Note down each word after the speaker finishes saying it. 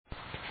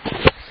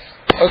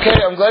Okay,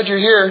 I'm glad you're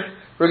here.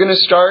 We're going to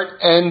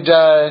start, and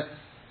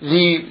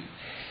the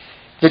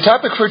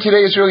topic for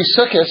today is really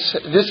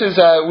Sukkot. This is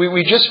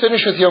we just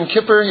finished with Yom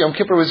Kippur. Yom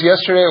Kippur was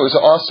yesterday. It was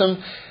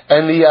awesome,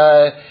 and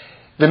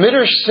the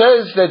Midrash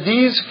says that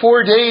these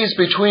 4 days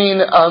between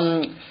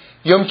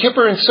Yom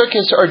Kippur and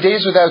Sukkot are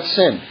days without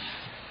sin,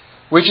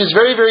 which is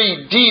very,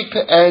 very deep,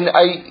 and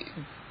I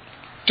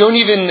don't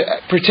even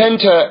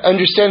pretend to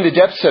understand the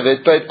depths of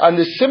it. But on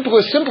the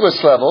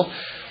simplest level,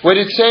 what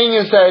it's saying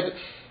is that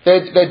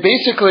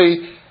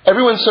basically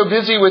everyone's so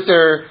busy with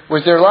their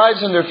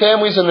lives and their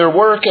families and their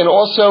work, and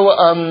also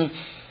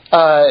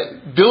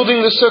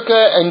building the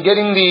sukkah and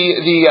getting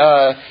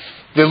the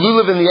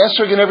lulav and the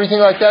esrog and everything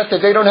like that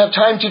they don't have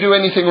time to do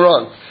anything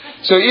wrong.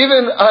 So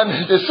even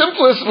on the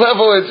simplest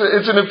level,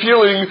 it's an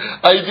appealing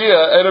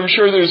idea, and I'm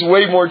sure there's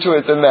way more to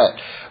it than that.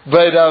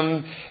 But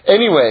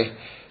anyway,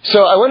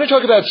 so I want to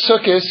talk about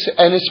Sukkot,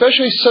 and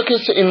especially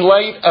Sukkot in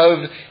light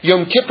of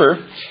Yom Kippur,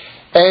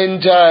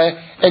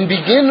 and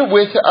begin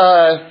with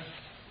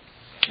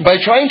by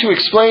trying to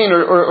explain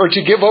or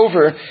to give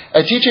over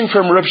a teaching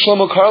from Reb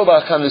Shlomo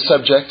Carlebach on the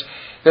subject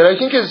that I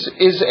think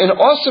is an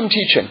awesome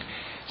teaching.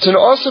 It's an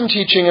awesome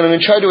teaching, and I'm going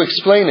to try to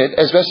explain it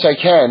as best I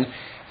can.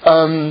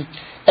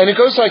 And it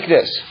goes like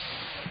this.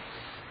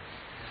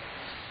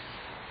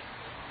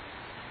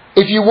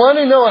 If you want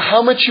to know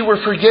how much you were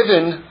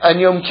forgiven on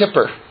Yom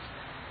Kippur,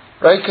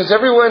 right? Because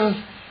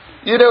everyone,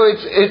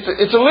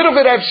 it's a little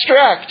bit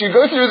abstract. You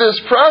go through this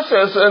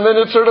process, and then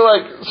it's sort of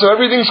like, so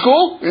everything's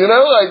cool?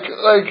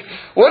 Like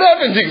what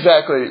happened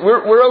exactly?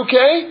 We're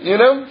okay?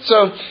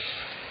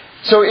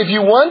 So if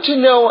you want to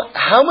know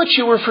how much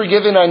you were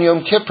forgiven on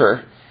Yom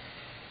Kippur,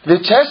 the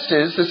test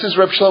is, this is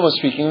Reb Shlomo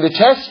speaking, the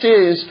test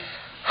is,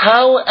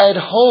 how at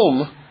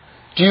home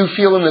do you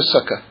feel in the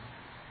sukkah?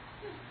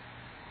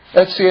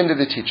 That's the end of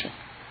the teaching.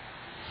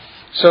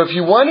 So if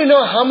you want to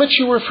know how much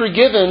you were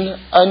forgiven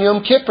on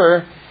Yom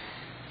Kippur,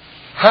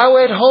 how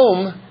at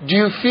home do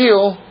you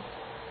feel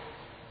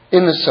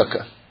in the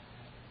sukkah?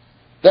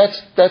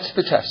 That's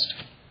the test.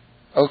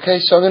 Okay,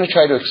 so I'm going to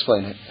try to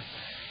explain it.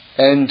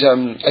 And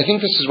I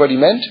think this is what he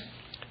meant.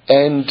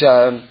 And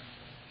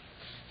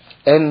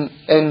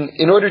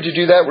in order to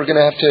do that, we're going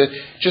to have to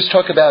just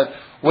talk about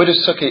what a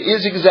sukkah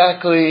is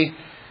exactly,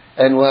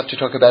 and we'll have to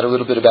talk about a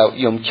little bit about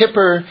Yom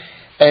Kippur,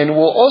 and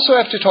we'll also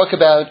have to talk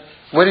about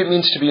what it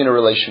means to be in a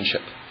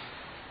relationship.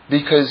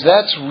 Because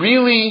that's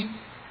really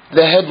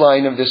the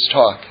headline of this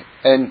talk,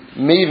 and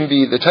may even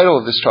be the title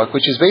of this talk,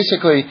 which is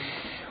basically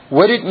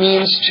what it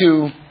means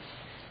to,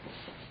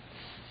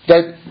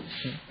 that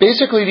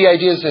basically the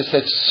idea is this,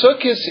 that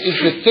Sukkot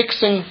is the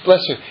fixing,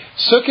 bless you,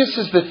 Sukkot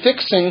is the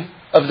fixing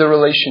of the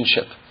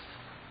relationship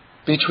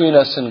between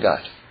us and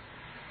God.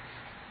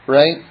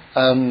 Right?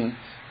 And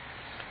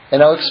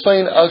I'll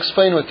explain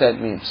what that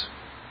means.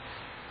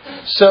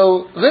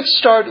 So let's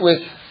start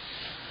with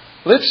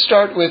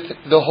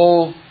the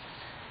whole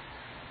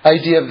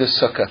idea of the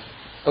sukkah.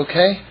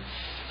 Okay?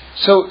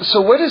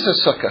 So what is a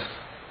sukkah?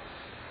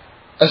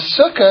 A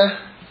sukkah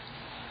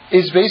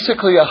is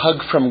basically a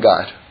hug from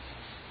God.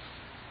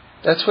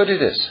 That's what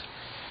it is.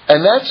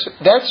 And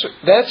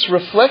that's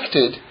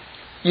reflected,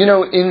 in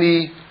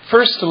the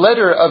first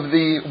letter of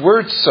the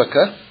word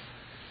sukkah.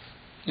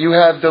 You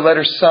have the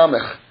letter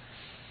samech.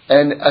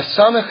 And a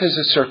samech is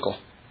a circle.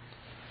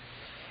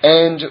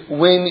 And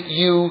when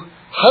you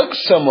hug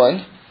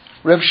someone,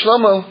 Reb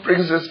Shlomo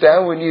brings us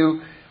down, when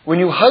you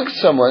hug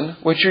someone,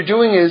 what you're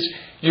doing is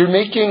you're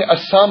making a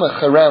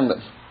samech around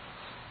them.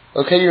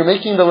 Okay, you're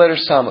making the letter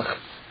samech.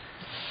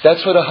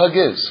 That's what a hug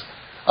is.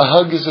 A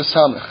hug is a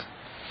samech.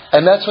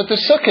 And that's what the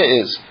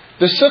sukkah is.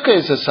 The sukkah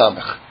is a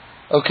samech.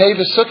 Okay,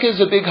 the sukkah is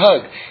a big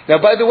hug. Now,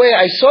 by the way,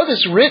 I saw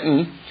this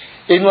written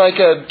in like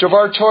a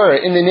Devar Torah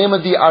in the name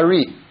of the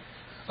Ari.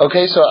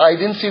 Okay, so I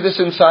didn't see this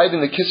inside in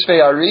the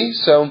Kisvei Ari,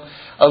 so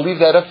I'll leave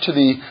that up to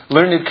the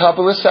learned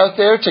Kabbalists out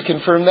there to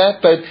confirm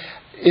that, but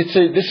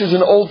this is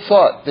an old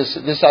thought,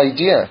 this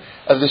idea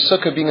of the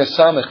sukkah being a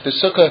samech, the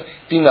sukkah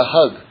being a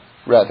hug,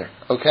 rather.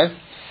 Okay?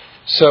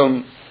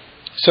 So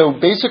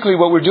basically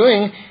what we're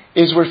doing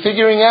is we're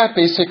figuring out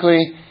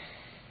basically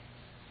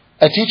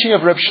a teaching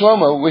of Reb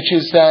Shlomo, which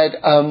is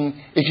that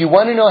if you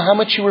want to know how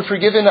much you were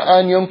forgiven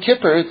on Yom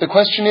Kippur, the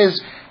question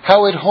is,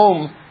 how at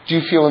home do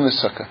you feel in the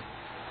sukkah?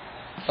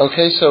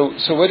 Okay, so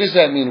what does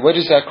that mean? What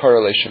is that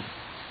correlation?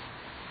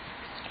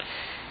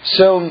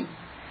 So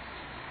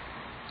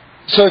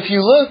if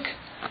you look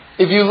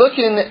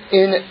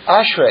in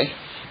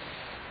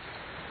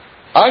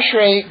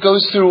Ashrei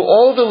goes through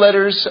all the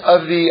letters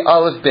of the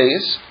Aleph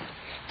Beis,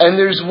 and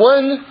there's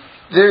one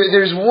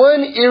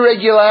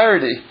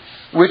irregularity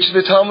which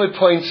the Talmud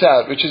points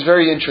out, which is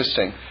very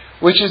interesting,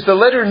 which is the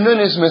letter Nun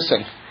is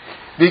missing.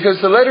 Because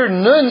the letter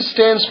Nun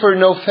stands for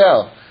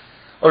nofel,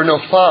 or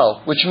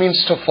nofal, which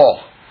means to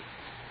fall.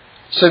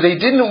 So they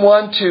didn't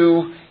want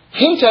to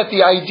hint at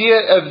the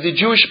idea of the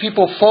Jewish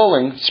people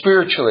falling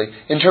spiritually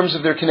in terms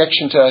of their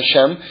connection to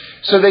Hashem.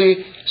 So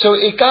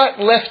it got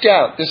left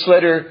out, this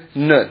letter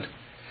Nun.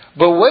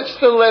 But what's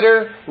the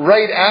letter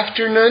right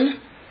after Nun?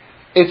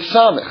 It's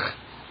Samech.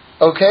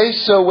 Okay,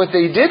 so what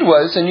they did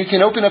was, and you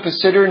can open up a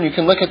siddur and you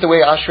can look at the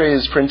way Ashrei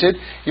is printed,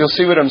 you'll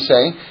see what I'm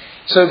saying.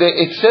 So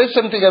it says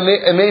something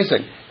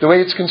amazing, the way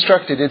it's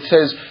constructed. It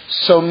says,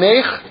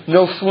 Somech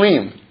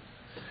noflim,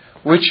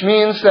 which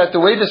means that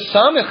the way the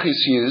Samech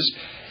is used,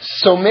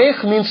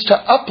 Somech means to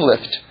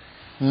uplift.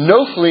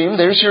 Noflim,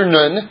 there's your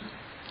nun,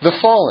 the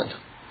fallen.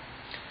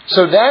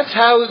 So that's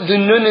how the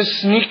nun is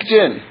sneaked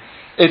in.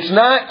 It's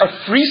not a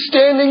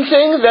freestanding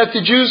thing that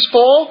the Jews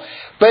fall,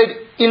 but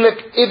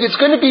if it's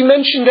going to be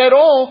mentioned at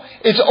all,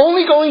 it's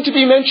only going to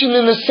be mentioned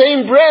in the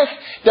same breath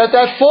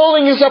that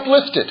falling is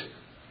uplifted.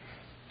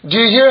 Do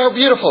you hear how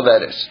beautiful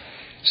that is?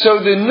 So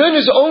the nun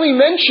is only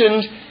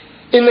mentioned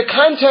in the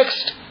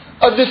context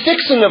of the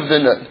fixing of the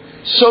nun.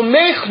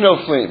 Somech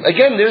noflim.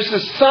 Again, there's the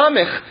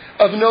samech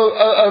of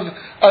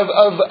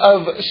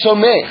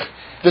somech,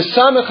 the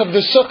samech of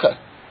the sukkah,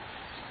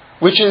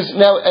 which is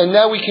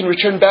now we can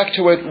return back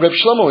to what Reb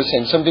Shlomo was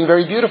saying, something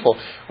very beautiful,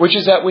 which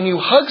is that when you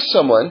hug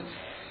someone,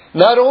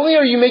 not only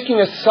are you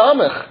making a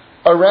samech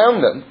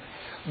around them,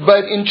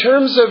 but in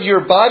terms of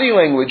your body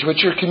language,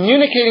 what you're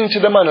communicating to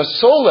them on a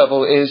soul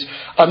level is,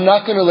 I'm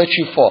not going to let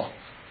you fall.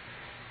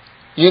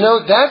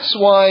 That's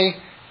why,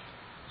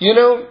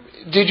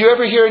 did you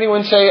ever hear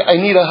anyone say, I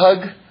need a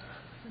hug?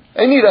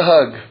 I need a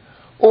hug.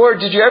 Or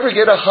did you ever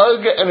get a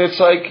hug and it's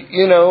like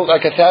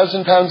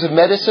 1,000 pounds of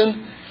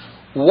medicine?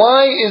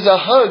 Why is a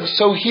hug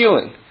so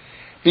healing?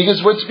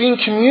 Because what's being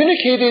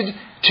communicated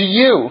to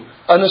you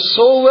on a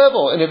soul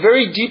level in a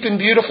very deep and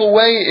beautiful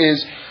way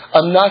is,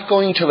 I'm not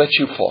going to let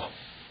you fall.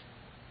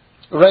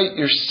 Right?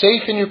 You're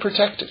safe and you're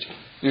protected.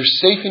 You're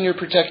safe and you're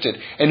protected.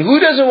 And who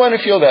doesn't want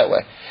to feel that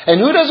way? And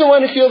who doesn't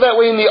want to feel that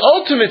way in the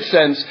ultimate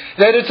sense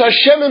that it's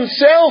Hashem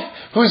Himself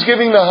who's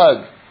giving the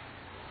hug?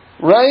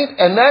 Right?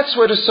 And that's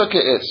what a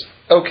sukkah is.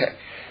 Okay.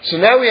 So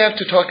now we have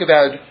to talk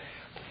about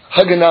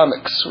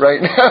hugonomics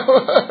right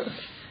now.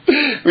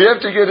 We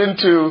have to get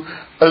into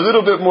a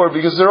little bit more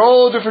because there are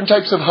all different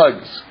types of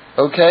hugs.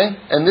 Okay?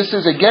 And this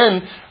is,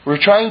 again, we're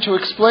trying to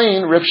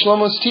explain Reb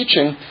Shlomo's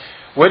teaching.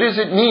 What does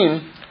it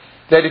mean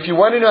that if you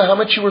want to know how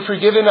much you were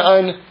forgiven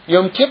on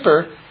Yom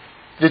Kippur,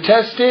 the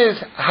test is,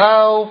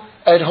 how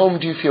at home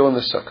do you feel in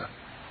the sukkah?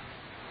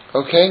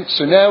 Okay?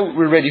 So now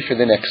we're ready for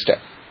the next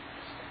step.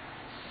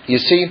 You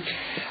see,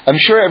 I'm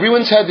sure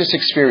everyone's had this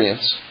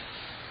experience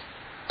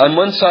on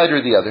one side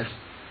or the other.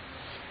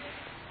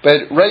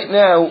 But right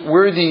now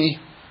we're the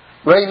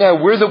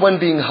one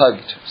being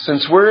hugged.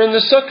 Since we're in the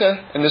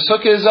sukkah, and the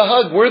sukkah is a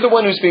hug, we're the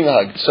one who's being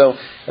hugged. So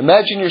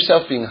imagine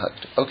yourself being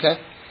hugged, okay?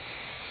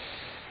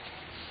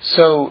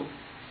 So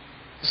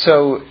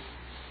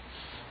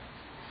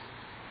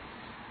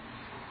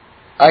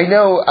I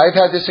know I've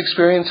had this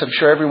experience, I'm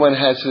sure everyone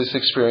has this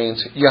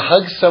experience. You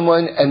hug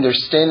someone and they're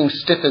standing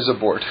stiff as a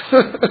board.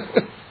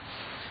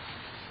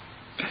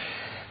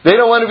 They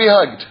don't want to be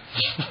hugged.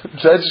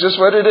 That's just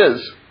what it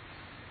is.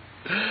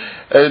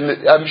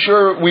 And I'm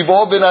sure we've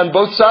all been on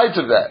both sides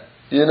of that,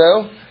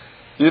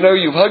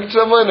 you've hugged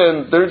someone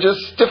and they're just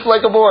stiff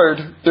like a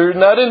board. They're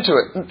not into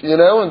it,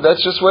 and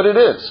that's just what it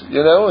is,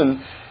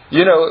 and,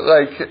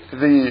 like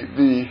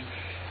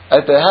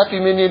at the Happy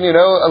Minyan,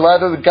 a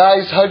lot of the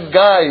guys hug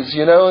guys,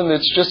 and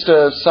it's just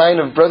a sign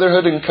of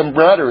brotherhood and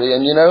camaraderie,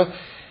 and,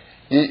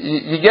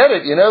 you get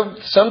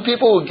it, some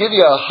people will give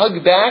you a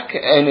hug back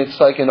and it's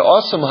like an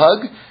awesome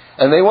hug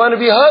and they want to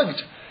be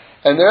hugged.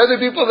 And there are other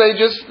people, they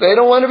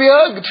don't want to be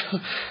hugged.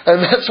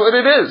 And that's what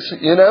it is,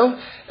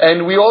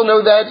 And we all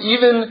know that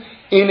even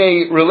in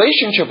a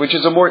relationship, which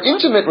is a more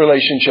intimate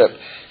relationship,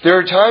 there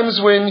are times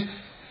when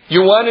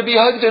you want to be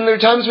hugged and there are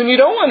times when you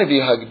don't want to be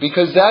hugged,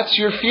 because that's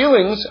your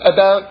feelings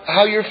about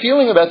how you're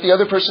feeling about the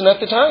other person at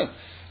the time,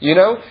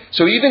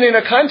 So even in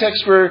a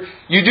context where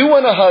you do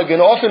want to hug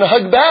and often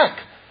hug back,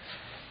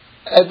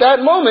 at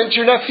that moment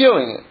you're not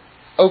feeling it.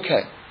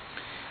 Okay.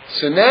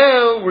 So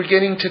now we're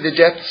getting to the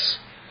depths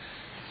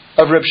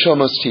of Reb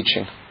Shlomo's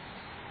teaching.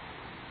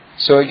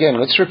 So again,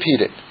 let's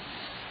repeat it.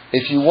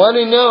 If you want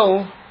to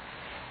know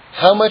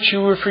how much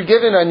you were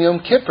forgiven on Yom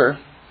Kippur,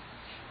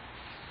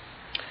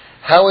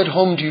 how at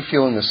home do you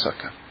feel in the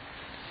sukkah?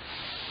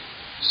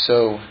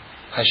 So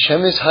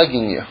Hashem is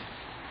hugging you,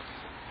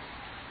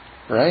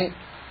 right?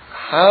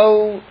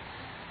 How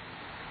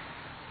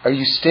are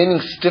you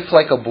standing stiff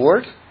like a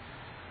board?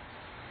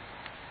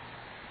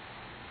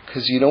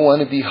 Because you don't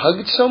want to be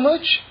hugged so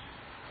much?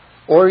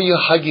 Or are you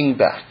hugging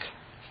back?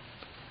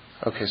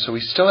 Okay, so we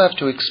still have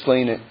to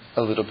explain it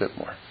a little bit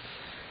more.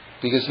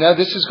 Because now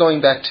this is going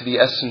back to the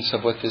essence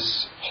of what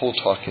this whole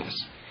talk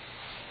is.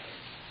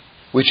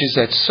 Which is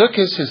that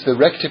Sukkot is the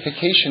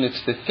rectification,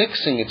 it's the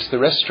fixing, it's the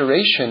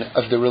restoration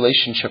of the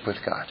relationship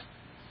with God.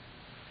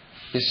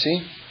 You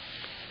see?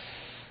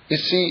 You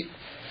see,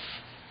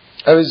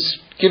 I was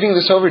giving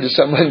this over to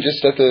someone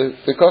just at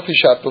the coffee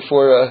shop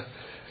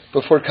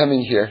before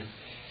coming here.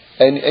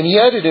 And he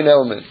added an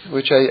element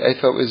which I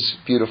thought was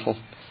beautiful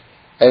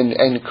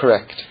and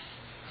correct.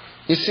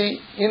 You see,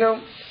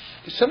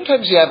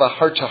 sometimes you have a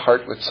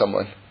heart-to-heart with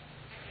someone.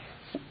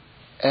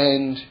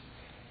 And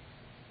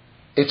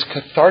it's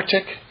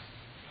cathartic.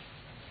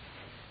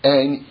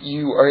 and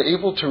you are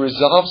able to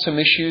resolve some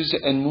issues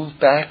and move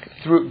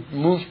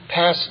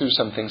past through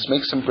some things,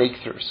 make some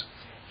breakthroughs,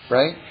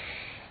 right?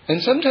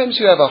 And sometimes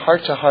you have a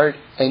heart-to-heart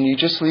and you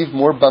just leave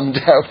more bummed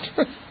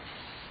out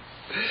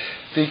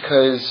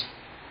because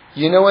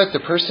you know what, the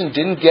person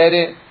didn't get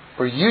it,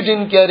 or you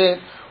didn't get it,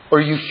 or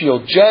you feel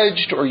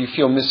judged, or you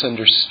feel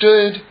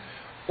misunderstood,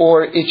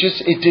 or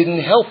it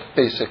didn't help,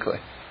 basically.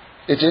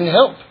 It didn't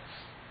help,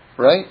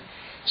 right?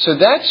 So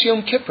that's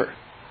Yom Kippur.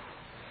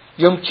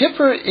 Yom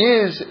Kippur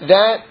is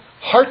that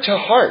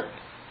heart-to-heart,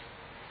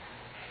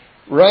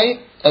 right?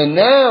 And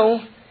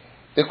now,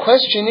 the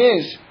question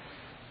is,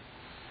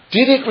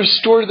 did it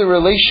restore the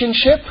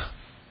relationship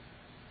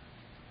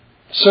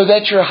so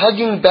that you're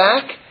hugging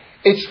back?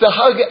 It's the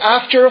hug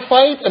after a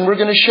fight, and we're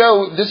going to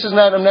show,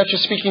 I'm not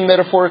just speaking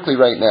metaphorically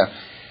right now.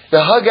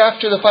 The hug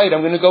after the fight, I'm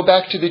going to go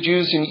back to the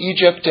Jews in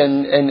Egypt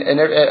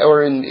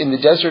or in the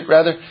desert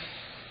rather.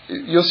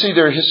 You'll see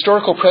there are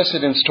historical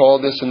precedents to all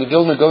this, and the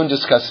Vilna Gaon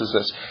discusses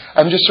this.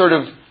 I'm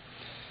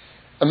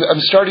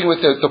starting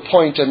with the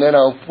point, and then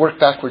I'll work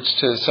backwards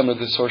to some of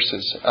the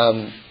sources,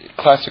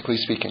 classically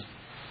speaking.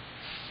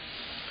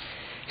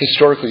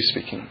 Historically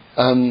speaking.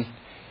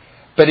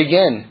 But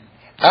again,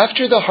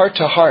 after the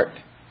heart-to-heart,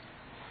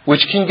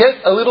 which can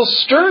get a little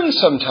stern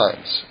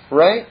sometimes,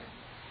 right?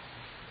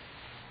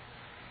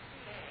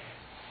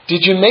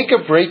 Did you make a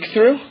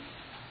breakthrough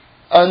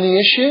on the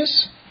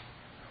issues?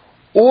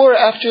 Or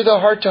after the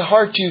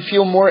heart-to-heart, do you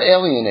feel more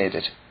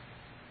alienated?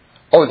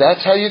 Oh,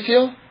 that's how you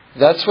feel?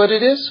 That's what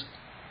it is?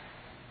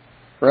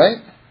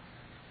 Right?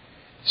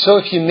 So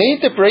if you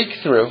made the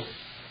breakthrough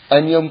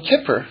on Yom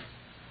Kippur,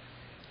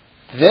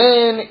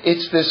 then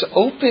it's this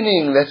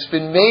opening that's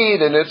been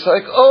made, and it's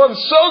like, oh, I'm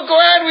so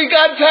glad we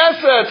got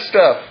past that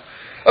stuff.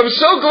 I'm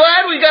so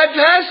glad we got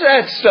past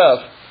that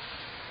stuff.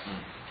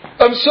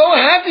 I'm so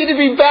happy to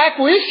be back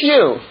with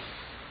you.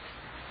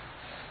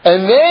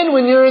 And then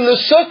when you're in the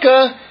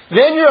sukkah,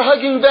 then you're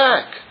hugging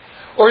back.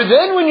 Or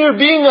then when you're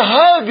being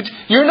hugged,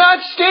 you're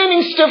not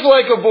standing stiff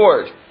like a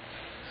board.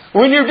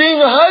 When you're being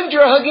hugged,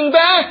 you're hugging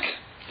back.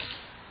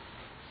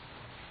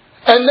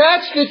 And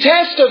that's the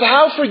test of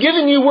how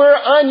forgiven you were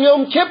on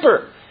Yom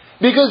Kippur.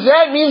 Because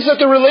that means that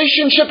the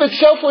relationship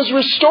itself was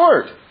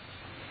restored.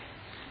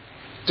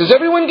 Does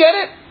everyone get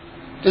it?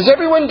 Does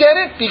everyone get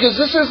it? Because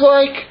this is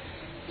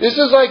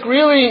like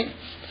really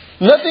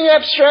nothing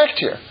abstract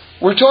here.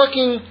 We're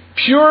talking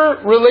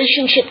pure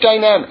relationship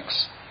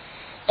dynamics.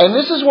 And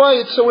this is why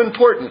it's so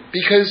important.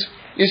 Because,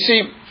 you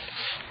see,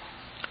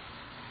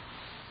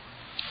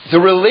 the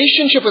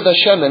relationship with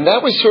Hashem, and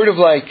that was sort of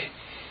like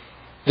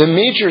the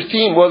major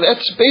theme. Well,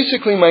 that's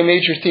basically my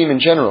major theme in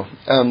general,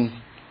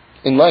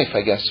 in life,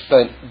 I guess.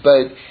 But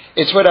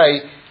it's what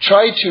I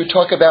tried to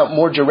talk about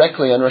more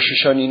directly on Rosh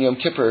Hashanah and Yom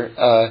Kippur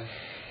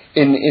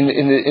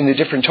in the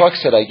different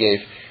talks that I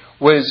gave.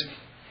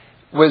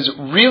 Was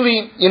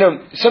really,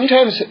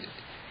 sometimes.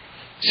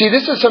 See,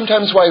 this is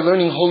sometimes why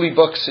learning holy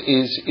books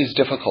is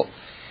difficult.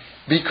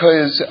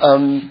 Because,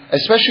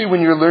 especially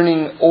when you're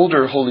learning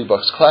older holy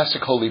books,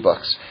 classic holy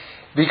books,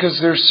 because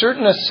there are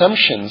certain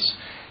assumptions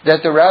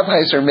that the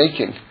rabbis are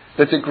making,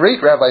 that the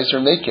great rabbis are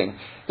making,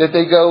 that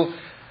they go,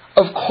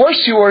 of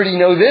course you already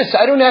know this.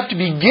 I don't have to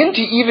begin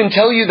to even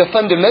tell you the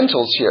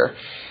fundamentals here.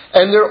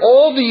 And they're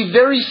all the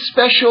very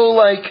special,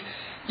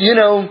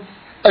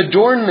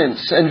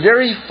 adornments and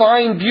very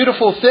fine,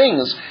 beautiful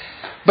things.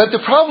 But the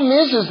problem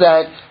is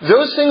that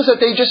those things that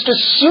they just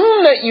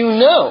assume that you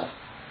know,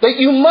 that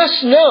you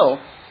must know,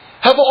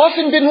 have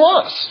often been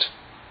lost.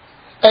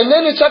 And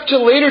then it's up to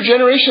later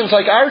generations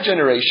like our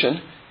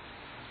generation,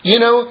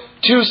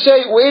 to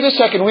say, wait a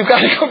second, we've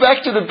got to go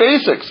back to the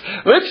basics.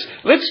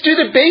 Let's do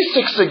the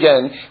basics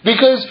again,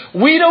 because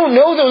we don't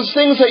know those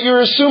things that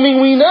you're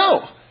assuming we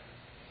know.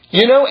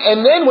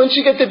 And then once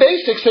you get the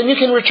basics, then you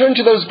can return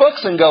to those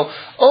books and go,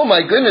 oh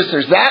my goodness,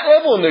 there's that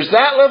level, and there's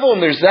that level,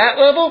 and there's that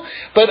level.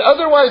 But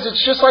otherwise,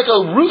 it's just like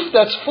a roof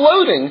that's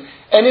floating,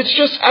 and it's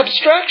just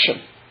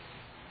abstraction.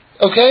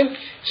 Okay?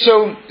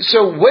 So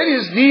what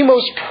is the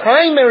most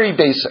primary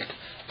basic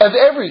of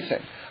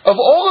everything? Of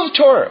all of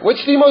Torah,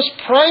 what's the most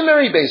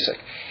primary basic?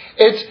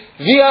 It's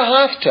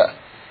v'ahavta.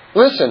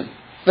 Listen,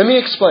 let me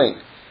explain.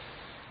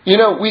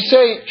 We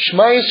say,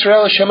 Shema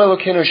Yisrael, Hashem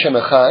Elokeinu, Hashem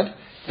Echad.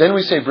 Then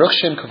we say, Baruch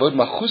Shem Kavod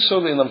Malchuso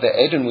Le'olam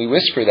Va'ed, and we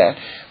whisper that.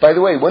 By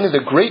the way, one of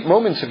the great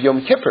moments of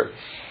Yom Kippur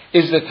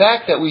is the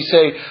fact that we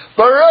say,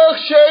 Baruch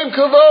Shem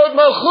Kavod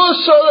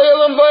Malchuso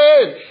Le'olam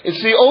Va'ed.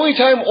 It's the only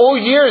time all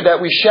year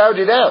that we shout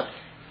it out.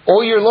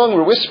 All year long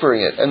we're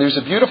whispering it. And there's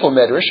a beautiful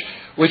medrash,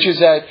 which is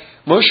that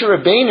Moshe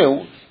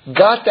Rabbeinu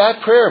got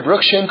that prayer,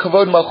 Baruch Shem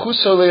Kavod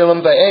Malchuso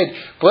Le'olam Va'ed.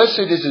 Blessed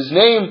is His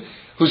name,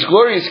 whose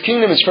glorious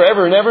kingdom is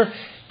forever and ever.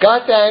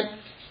 Got that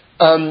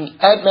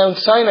at Mount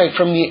Sinai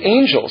from the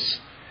angels.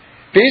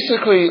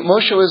 Basically,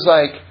 Moshe was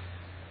like,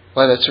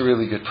 wow, that's a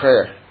really good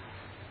prayer.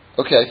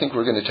 Okay, I think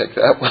we're going to take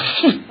that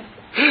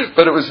one.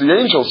 But it was the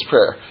angel's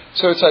prayer.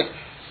 So it's like,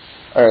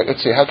 all right,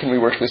 let's see, how can we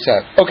work this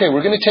out? Okay,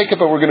 we're going to take it,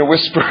 but we're going to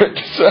whisper it.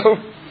 So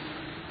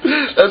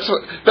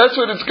that's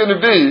what it's going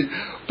to be.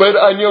 But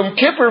on Yom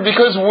Kippur,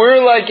 because we're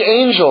like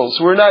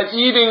angels, we're not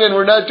eating and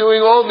we're not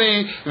doing all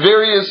the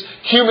various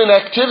human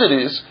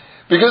activities,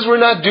 because we're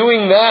not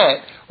doing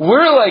that,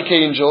 we're like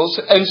angels,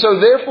 and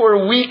so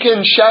therefore we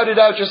can shout it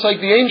out just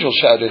like the angels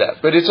shout it out.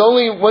 But it's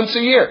only once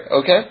a year,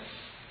 okay?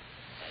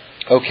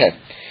 Okay.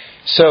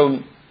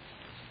 So,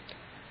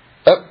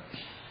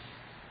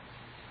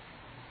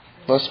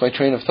 lost my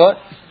train of thought.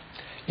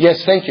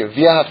 Yes, thank you.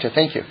 V'ahavta,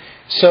 thank you.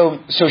 So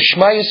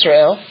Shema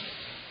Yisrael.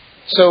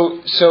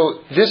 So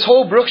this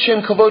whole Baruch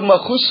Shem Kavod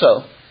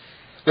Malchuso,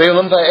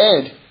 Ve'olam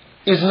Va'ed,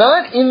 is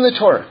not in the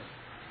Torah.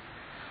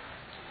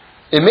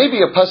 It may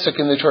be a pasuk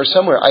in the Torah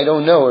somewhere, I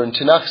don't know, or in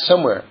Tanakh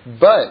somewhere.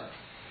 But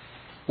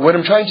what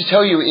I'm trying to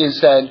tell you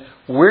is that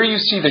where you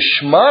see the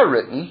Shema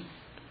written,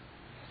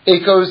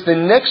 it goes, the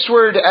next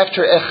word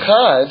after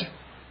Echad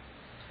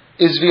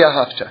is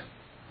V'ahavta.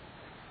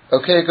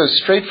 Okay, it goes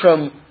straight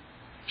from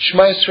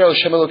Shema Yisrael,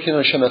 Shem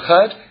Elokeinu, Shem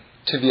Echad,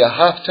 to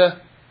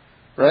V'ahavta,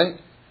 right?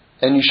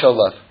 And you shall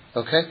love.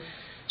 Okay?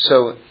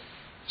 So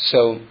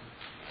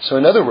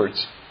in other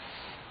words,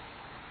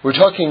 we're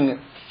talking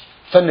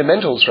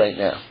fundamentals right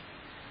now.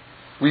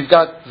 We've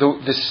got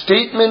the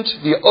statement,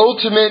 the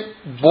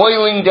ultimate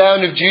boiling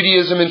down of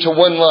Judaism into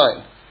one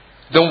line.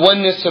 The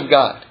oneness of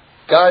God.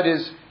 God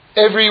is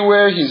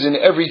everywhere. He's in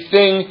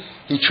everything.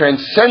 He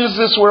transcends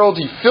this world.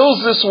 He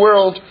fills this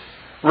world.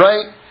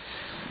 Right?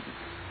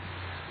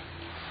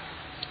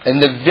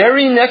 And the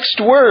very next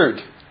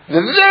word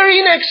in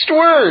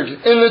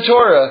the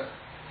Torah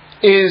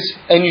is,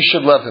 and you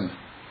should love Him.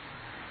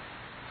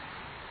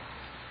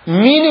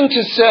 Meaning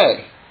to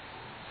say,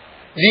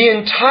 the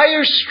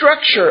entire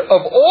structure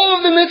of all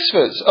of the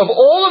mitzvahs, of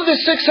all of the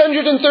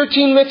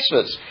 613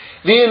 mitzvahs,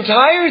 the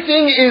entire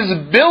thing is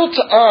built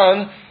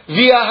on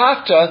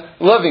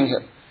v'ahavta, loving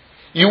Him.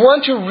 You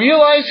want to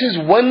realize His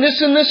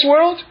oneness in this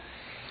world?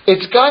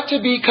 It's got to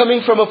be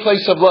coming from a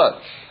place of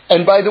love.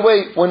 And by the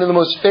way, one of the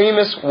most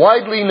famous,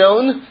 widely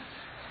known,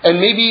 and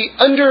maybe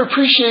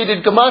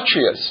underappreciated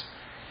gematrias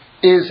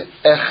is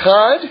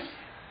Echad,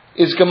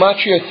 is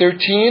gematria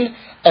 13,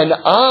 and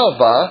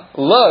Ahava,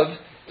 love,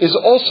 is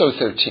also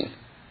 13.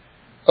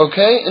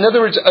 Okay? In other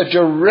words, a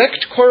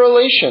direct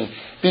correlation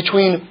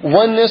between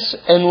oneness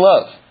and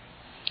love.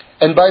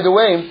 And by the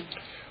way,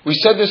 we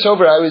said this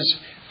over, I was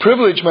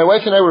privileged, my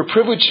wife and I were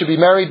privileged to be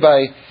married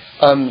by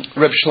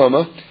Reb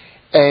Shlomo,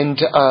 and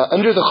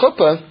under the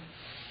chuppah,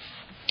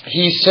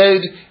 he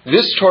said,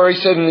 this Torah, he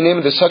said in the name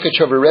of the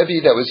Sakhachover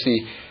Rebbe, that was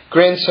the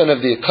grandson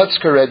of the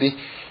Kotzker Rebbe,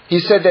 he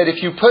said that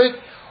if you put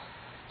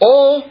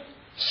all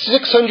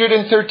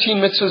 613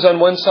 mitzvahs on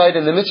one side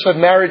and the mitzvah of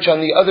marriage on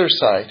the other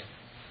side,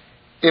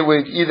 it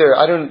would either,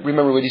 I don't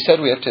remember what he said,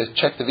 we have to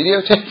check the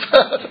videotape.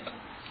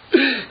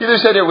 Either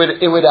said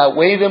it would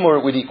outweigh them or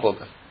it would equal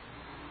them.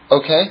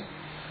 Okay?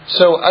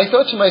 So I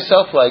thought to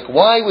myself, like,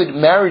 why would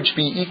marriage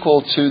be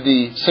equal to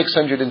the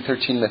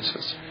 613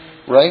 mitzvahs?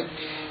 Right?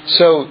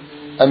 So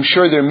I'm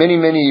sure there are many,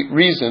 many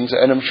reasons,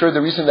 and I'm sure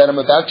the reason that I'm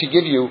about to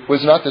give you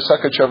was not the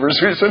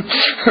Sakhachover's reason,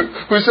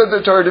 who said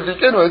the Torah to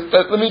begin with,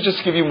 but let me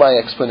just give you my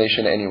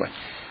explanation anyway.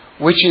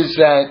 Which is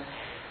that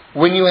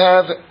when you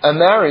have a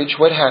marriage,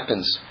 what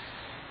happens?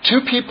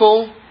 Two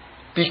people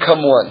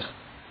become one,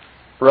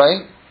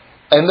 right?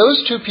 And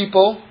those two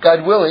people,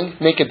 God willing,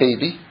 make a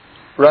baby,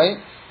 right?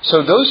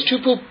 So those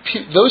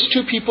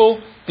two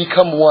people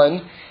become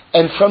one,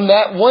 and from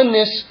that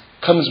oneness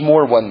comes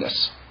more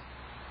oneness.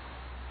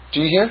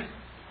 Do you hear?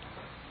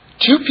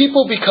 Two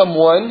people become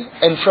one,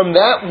 and from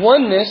that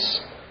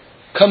oneness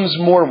comes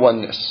more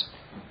oneness.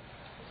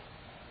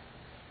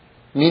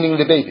 Meaning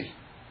the baby.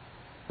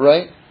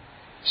 Right?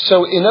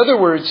 So, in other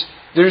words,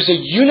 there's a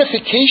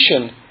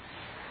unification,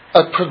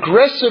 a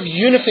progressive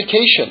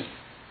unification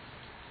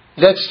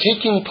that's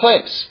taking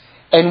place.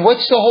 And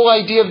what's the whole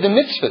idea of the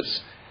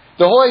mitzvahs?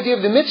 The whole idea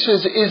of the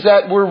mitzvahs is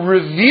that we're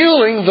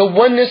revealing the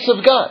oneness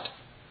of God.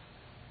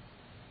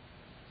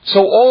 So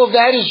all of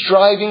that is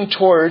driving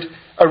toward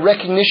a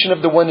recognition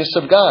of the oneness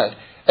of God.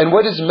 And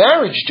what is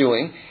marriage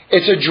doing?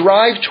 It's a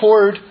drive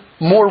toward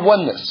more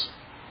oneness.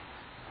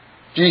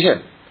 Do you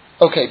hear?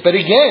 Okay, but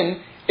again,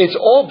 it's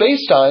all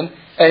based on,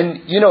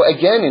 and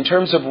again, in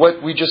terms of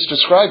what we just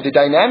described, the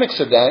dynamics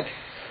of that,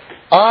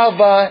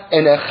 Ava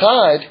and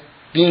Echad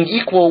being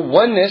equal,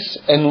 oneness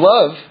and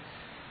love,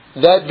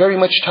 that very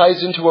much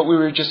ties into what we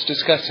were just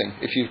discussing,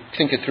 if you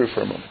think it through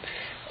for a moment.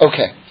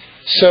 Okay,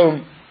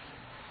 so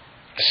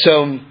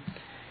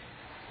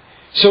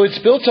it's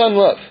built on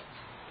love.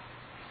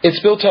 It's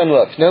built on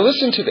love. Now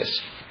listen to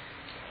this.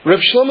 Reb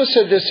Shlomo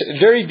said this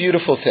very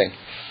beautiful thing.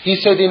 He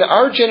said in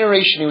our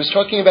generation, he was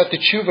talking about the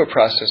tshuva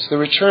process, the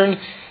return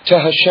to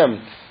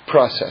Hashem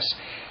process.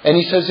 And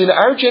he says in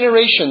our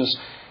generation,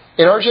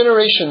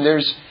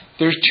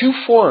 there's two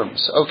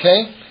forms,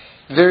 okay?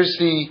 There's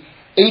the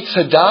Eitz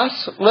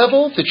Hadas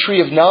level, the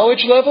tree of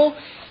knowledge level,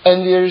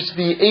 and there's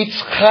the Eitz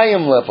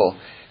Chaim level,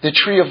 the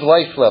tree of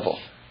life level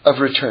of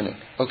returning,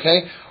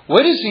 okay?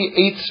 What is the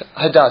Eitz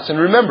Hadas? And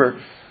remember,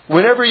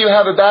 whenever you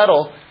have a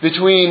battle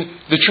between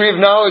the tree of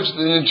knowledge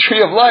and the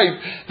tree of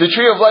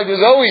life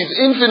is always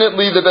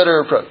infinitely the better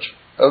approach.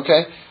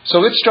 Okay? So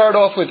let's start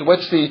off with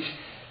what's the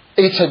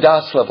Eitz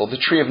Hadas level, the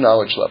tree of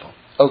knowledge level.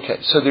 Okay,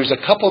 so there's a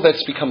couple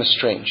that's become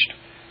estranged.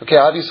 Okay,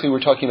 obviously we're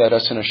talking about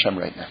us and Hashem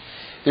right now.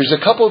 There's a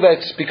couple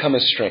that's become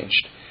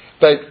estranged.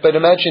 But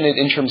imagine it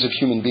in terms of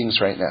human beings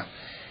right now.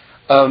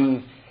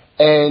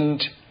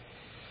 And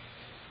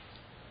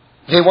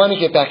they want to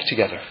get back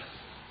together.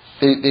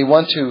 They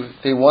want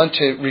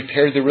to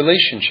repair the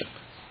relationship.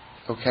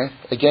 Okay?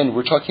 Again,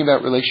 we're talking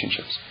about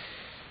relationships.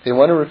 They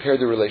want to repair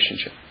the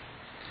relationship.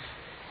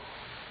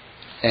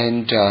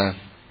 And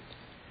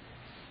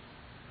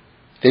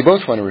they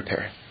both want to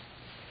repair it.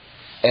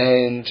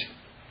 And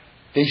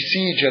they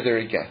see each other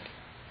again.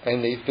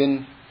 And they've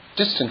been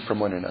distant from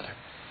one another.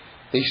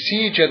 They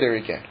see each other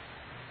again.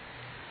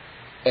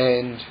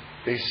 And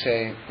they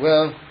say,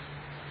 well,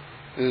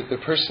 the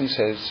person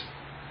says,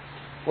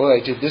 well, I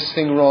did this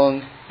thing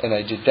wrong, and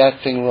I did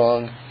that thing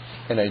wrong,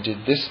 and I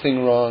did this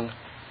thing wrong,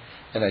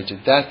 and I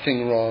did that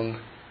thing wrong.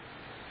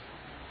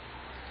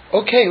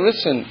 Okay,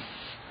 listen,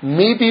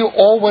 maybe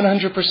all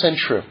 100%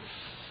 true.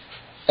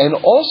 And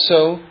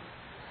also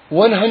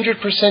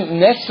 100%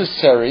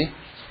 necessary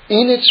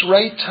in its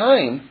right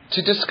time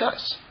to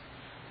discuss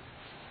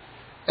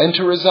and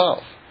to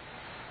resolve.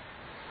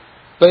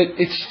 But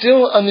it's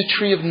still on the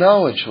tree of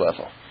knowledge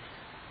level.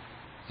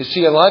 You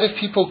see, a lot of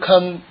people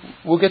come,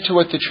 we'll get to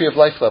what the tree of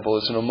life level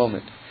is in a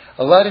moment.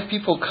 A lot of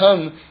people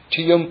come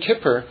to Yom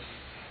Kippur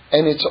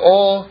and it's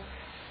all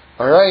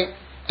right,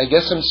 I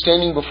guess I'm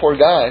standing before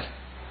God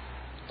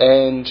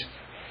and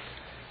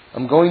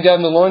I'm going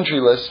down the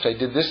laundry list. I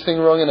did this thing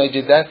wrong and I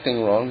did that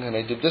thing wrong, and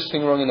I did this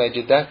thing wrong and I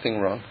did that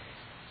thing wrong.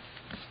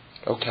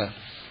 Okay.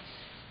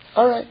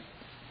 All right.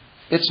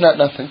 It's not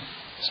nothing.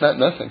 It's not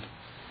nothing.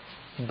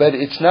 But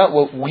it's not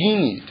what we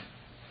need.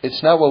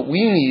 It's not what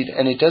we need,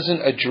 and it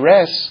doesn't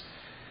address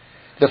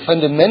the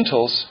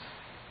fundamentals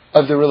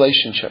of the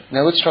relationship.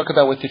 Now let's talk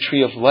about what the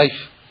tree of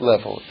life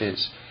level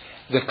is.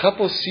 The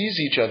couple sees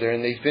each other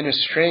and they've been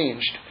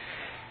estranged,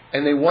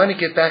 and they want to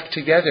get back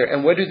together.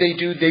 And what do?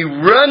 They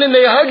run and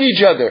they hug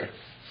each other.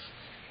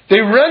 They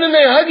run and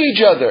they hug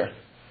each other.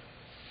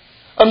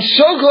 I'm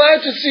so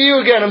glad to see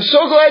you again. I'm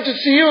so glad to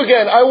see you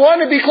again. I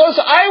want to be close.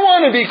 I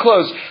want to be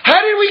close. How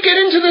did we get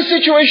into this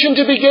situation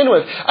to begin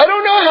with? I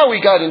don't know how we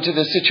got into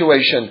this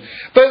situation.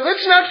 But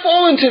let's not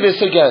fall into this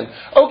again.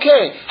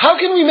 Okay, how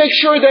can we make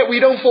sure that we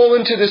don't fall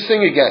into this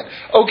thing again?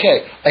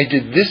 Okay, I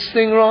did this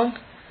thing wrong,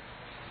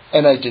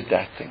 and I did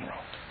that thing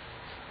wrong.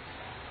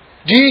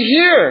 Do you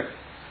hear?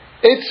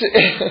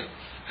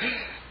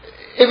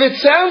 If it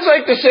sounds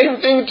like the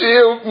same thing to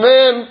you,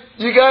 man,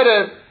 you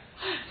gotta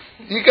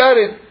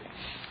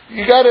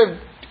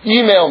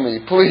email me,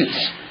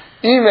 please.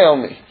 Email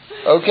me,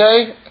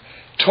 okay?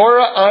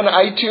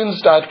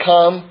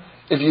 TorahOnITunes.com.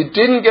 If you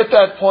didn't get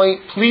that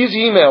point, please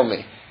email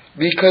me,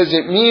 because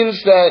it means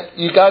that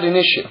you got an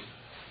issue.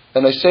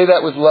 And I say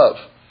that with love.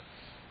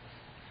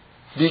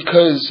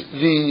 Because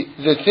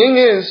the thing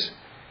is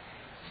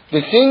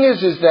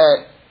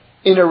that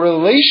in a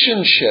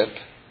relationship,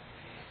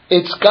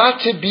 it's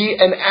got to be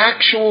an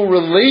actual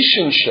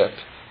relationship.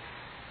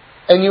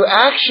 And you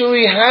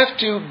actually have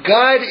to,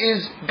 God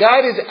is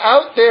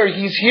out there.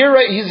 He's here,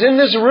 right? He's in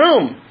this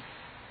room.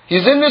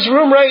 He's in this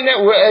room right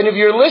now. And if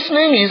you're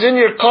listening, He's in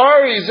your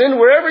car, He's in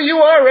wherever you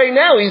are right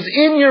now. He's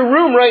in your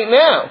room right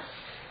now.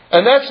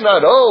 And that's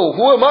not,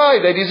 who am I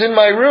that He's in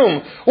my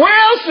room? Where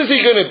else is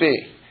He going to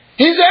be?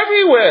 He's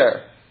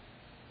everywhere.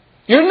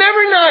 You're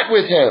never not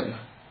with Him.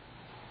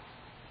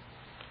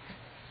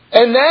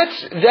 And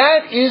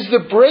that is the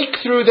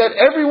breakthrough that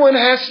everyone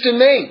has to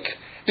make.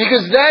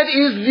 Because that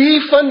is the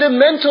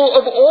fundamental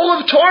of all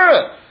of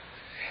Torah.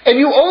 And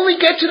you only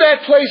get to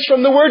that place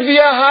from the word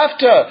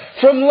v'ahavta,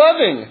 from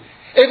loving.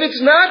 If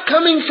it's not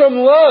coming from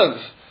love,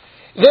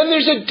 then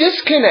there's a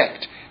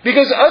disconnect.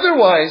 Because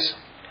otherwise,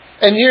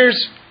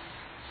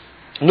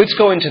 let's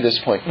go into this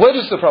point. What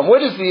is the problem?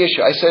 What is the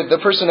issue? I said the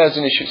person has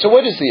an issue. So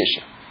what is the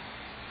issue?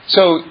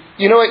 So,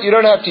 you know what? You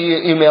don't have to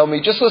email me.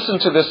 Just listen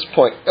to this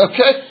point.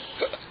 Okay?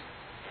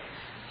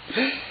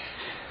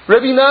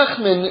 Rabbi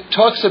Nachman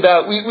talks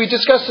about, we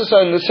discussed this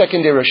on the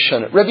second day Rosh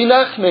Hashanah. Rabbi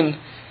Nachman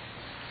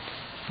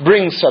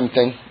brings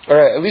something, or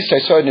at least I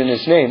saw it in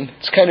his name.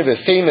 It's kind of a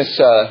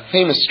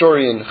famous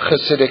story in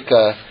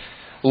Hasidic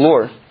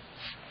lore.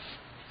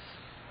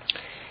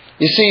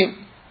 You see,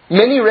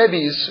 many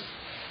Rebbes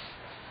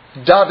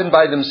daven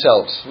by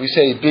themselves. We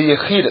say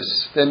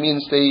b'yechidus. That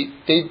means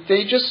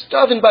they just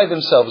daven by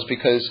themselves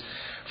because,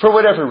 for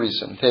whatever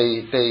reason,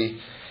 they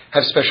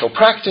have special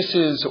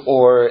practices,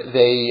 or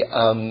they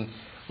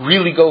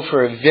really go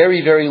for a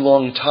very, very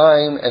long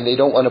time, and they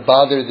don't want to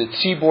bother the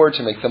tzibor,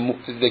 to make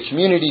the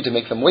community, to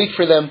make them wait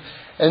for them.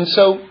 And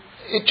so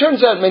it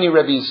turns out many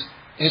Rebbes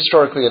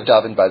historically have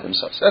davened by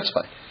themselves. That's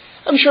fine.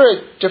 I'm sure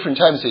at different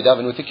times they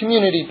daven with the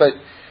community, but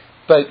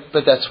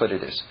that's what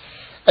it is.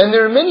 And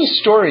there are many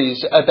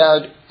stories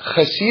about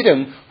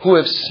Hasidim who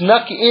have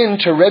snuck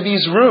into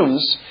Rebbe's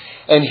rooms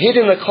and hid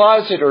in the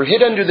closet, or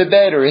hid under the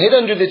bed, or hid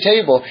under the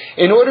table,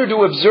 in order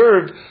to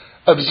observe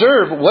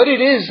observe what it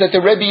is that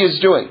the Rebbe is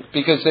doing,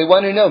 because they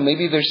want to know,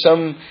 maybe there's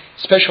some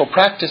special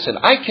practice and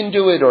I can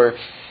do it, or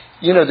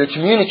they're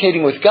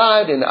communicating with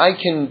God and I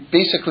can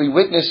basically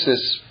witness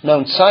this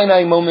Mount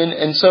Sinai moment.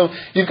 And so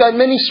you've got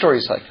many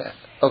stories like that.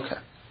 Okay.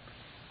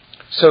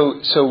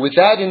 So with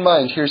that in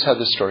mind, here's how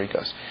the story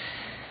goes.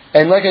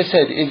 And like I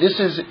said,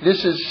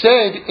 this is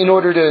said in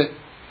order to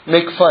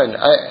make fun.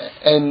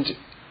 And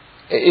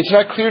it's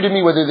not clear to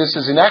me whether this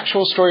is an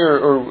actual story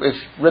or if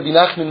Rabbi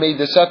Nachman made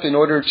this up in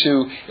order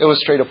to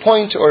illustrate a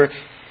point, or if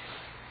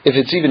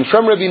it's even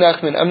from Rabbi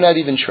Nachman. I'm not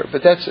even sure.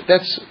 But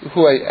that's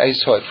who I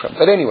saw it from.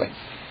 But anyway,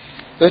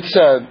 let's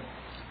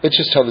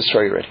just tell the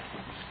story already.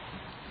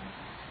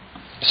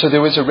 So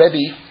there was a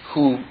Rebbe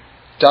who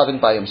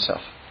davened by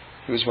himself.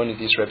 He was one of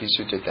these Rebbes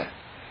who did that.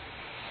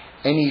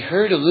 And he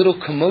heard a little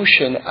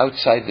commotion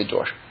outside the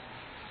door.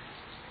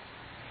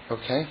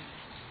 Okay?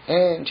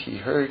 And he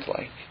heard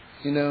like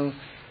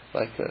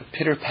a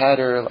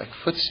pitter-patter, like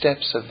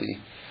footsteps of the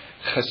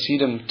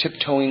Hasidim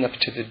tiptoeing up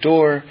to the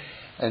door.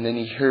 And then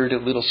he heard a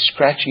little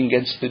scratching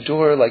against the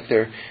door, like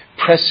they're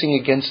pressing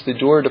against the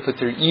door to put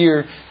their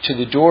ear to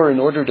the door in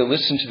order to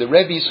listen to the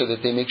Rebbe, so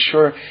that they make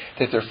sure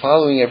that they're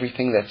following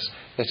everything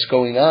that's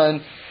going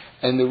on.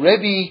 And the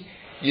Rebbe,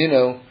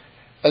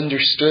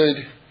 understood,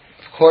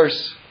 of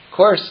course,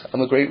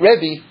 I'm a great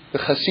Rebbe. The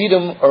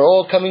Hasidim are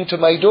all coming to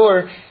my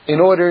door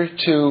in order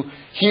to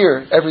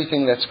hear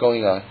everything that's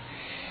going on.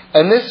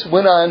 And this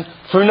went on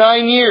for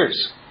 9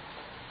 years.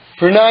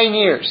 For 9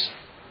 years.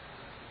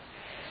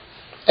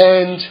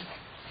 And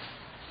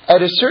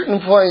at a certain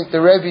point,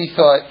 the Rebbe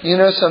thought,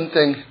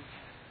 something,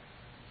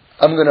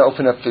 I'm going to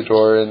open up the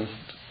door and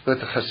let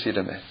the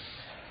Hasidim in.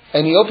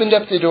 And he opened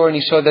up the door and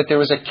he saw that there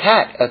was a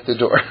cat at the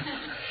door.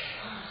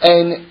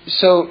 And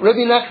so Rabbi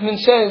Nachman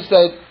says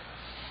that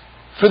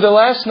for the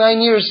last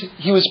 9 years,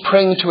 he was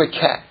praying to a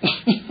cat.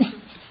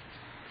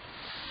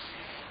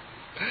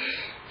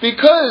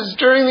 Because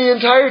during the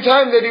entire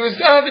time that he was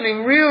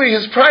davening, really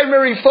his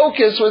primary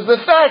focus was the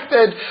fact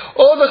that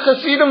all the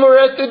Hasidim were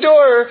at the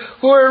door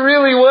who are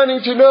really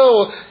wanting to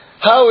know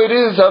how it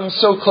is I'm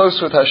so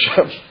close with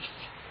Hashem.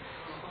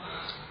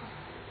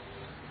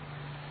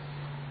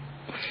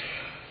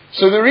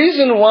 So the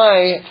reason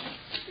why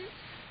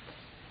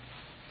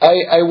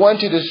I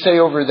wanted to say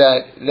over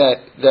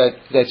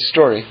that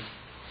story,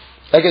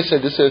 like I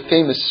said, this is a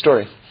famous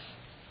story,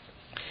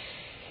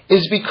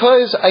 is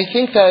because I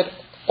think that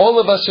all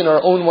of us in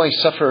our own way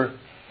suffer,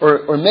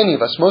 or many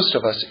of us, most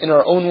of us, in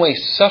our own way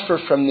suffer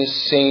from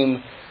this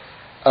same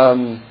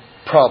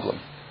problem.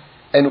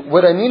 And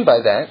what I mean by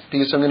that,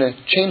 because I'm going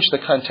to change the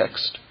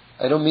context,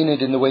 I don't mean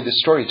it in the way the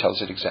story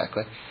tells it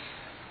exactly.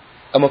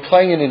 I'm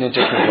applying it in a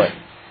different way.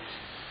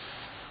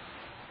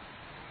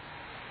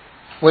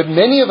 What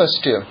many of us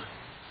do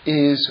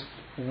is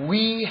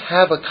we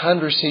have a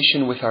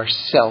conversation with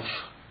ourself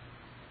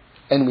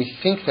and we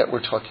think that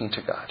we're talking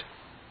to God.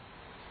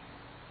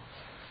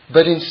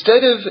 But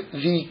instead of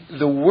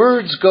the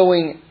words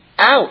going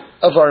out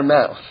of our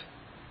mouth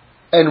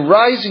and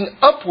rising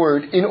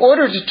upward in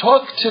order to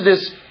talk to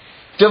this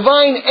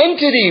divine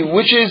entity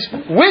which is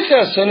with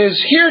us and is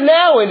here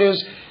now and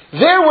is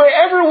there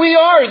wherever we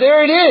are,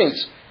 there it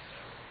is.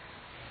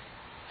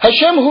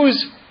 Hashem,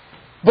 who's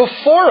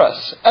before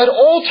us at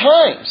all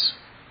times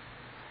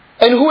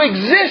and who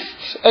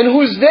exists and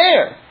who's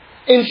there.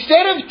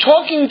 Instead of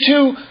talking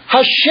to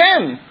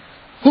Hashem,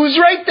 who's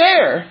right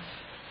there,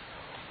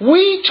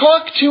 we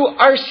talk to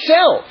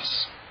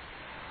ourselves.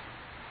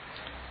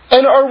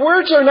 And our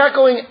words are not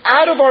going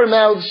out of our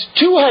mouths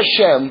to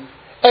Hashem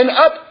and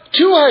up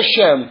to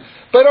Hashem,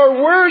 but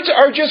our words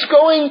are just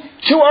going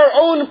to our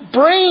own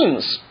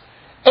brains.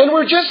 And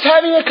we're just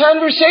having a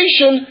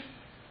conversation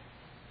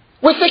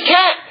with the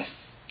cat.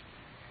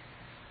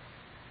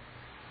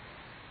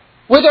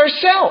 With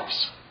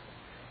ourselves.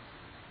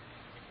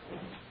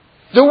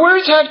 The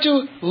words have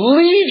to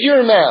leave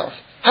your mouth,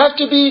 have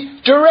to be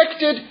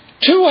directed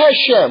to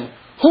Hashem,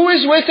 who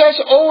is with us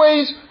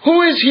always,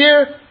 who is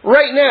here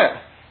right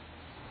now.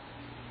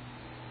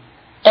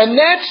 And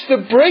that's the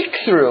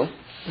breakthrough.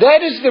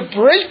 That is the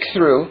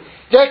breakthrough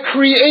that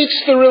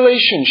creates the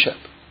relationship.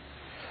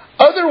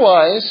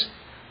 Otherwise,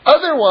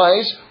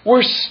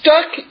 we're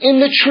stuck in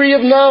the tree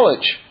of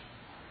knowledge.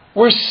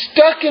 We're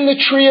stuck in the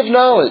tree of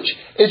knowledge.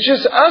 It's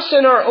just us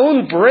and our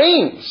own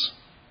brains.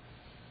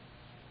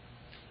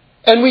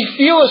 And we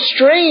feel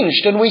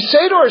estranged and we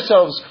say to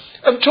ourselves,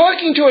 I'm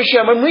talking to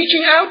Hashem, I'm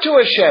reaching out to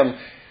Hashem.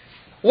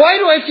 Why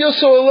do I feel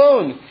so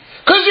alone?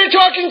 Because you're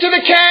talking to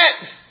the cat.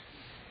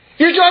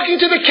 You're talking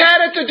to the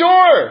cat at the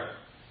door.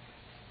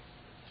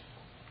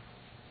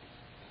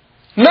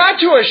 Not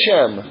to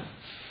Hashem.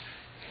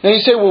 Now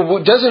you say,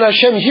 well, doesn't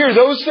Hashem hear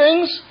those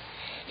things?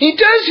 He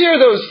does hear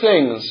those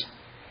things.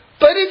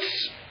 But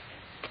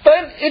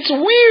it's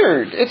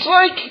weird. It's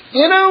like,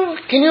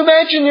 can you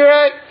imagine you're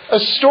at a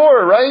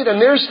store, right?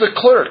 And there's the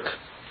clerk.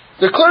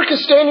 The clerk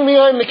is standing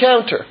behind the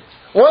counter.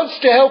 Wants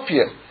to help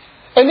you.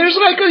 And there's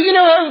like,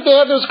 how they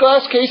have those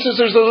glass cases,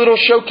 there's a little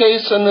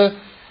showcase and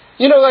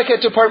like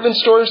at department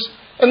stores.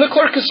 And the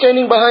clerk is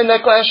standing behind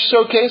that glass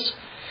showcase.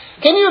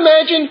 Can you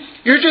imagine?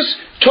 You're just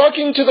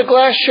talking to the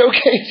glass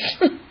showcase.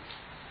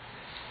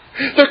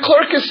 The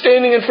clerk is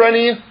standing in front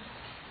of you,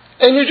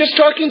 and you're just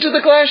talking to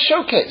the glass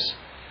showcase.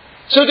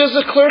 So does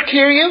the clerk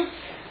hear you?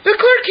 The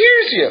clerk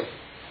hears you.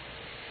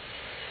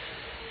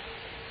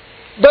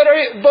 But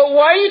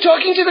why are you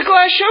talking to the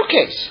glass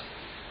showcase?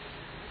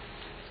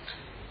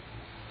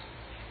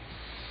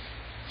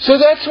 So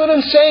that's what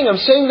I'm saying. I'm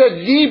saying that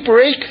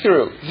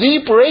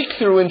the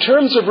breakthrough in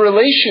terms of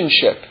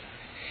relationship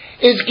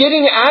is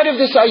getting out of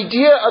this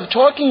idea of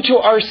talking to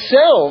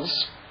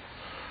ourselves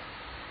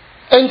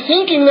and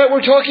thinking that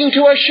we're talking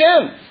to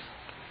Hashem.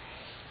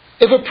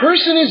 If a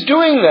person is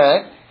doing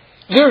that,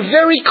 they're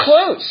very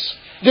close.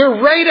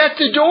 They're right at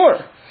the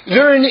door.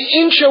 They're an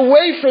inch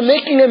away from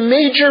making a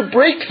major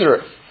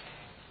breakthrough.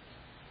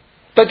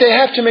 But they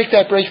have to make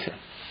that breakthrough.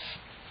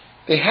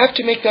 They have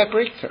to make that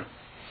breakthrough.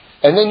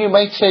 And then you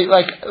might say,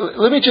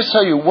 let me just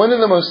tell you, one of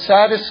the most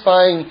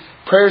satisfying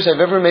prayers I've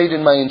ever made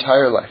in my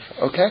entire life.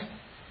 Okay?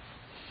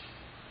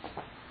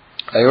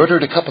 I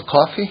ordered a cup of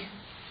coffee.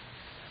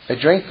 I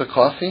drank the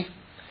coffee.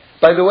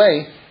 By the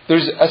way,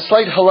 there's a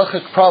slight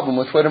halachic problem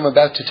with what I'm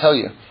about to tell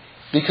you.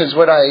 Because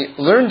what I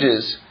learned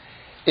is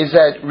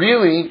that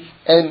really,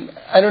 and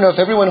I don't know if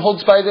everyone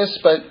holds by this,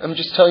 but I'm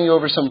just telling you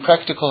over some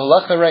practical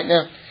halacha right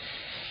now,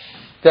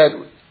 that,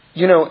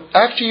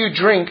 after you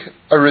drink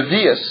a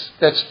revius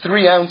that's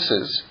 3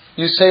 ounces,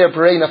 you say a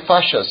berei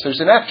nefashos. There's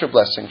an after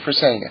blessing for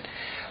saying it.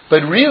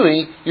 But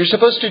really, you're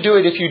supposed to do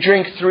it if you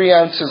drink 3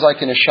 ounces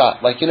like in a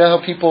shot. Like, you know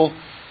how people,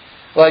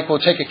 will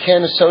take a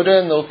can of soda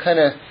and they'll kind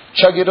of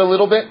chug it a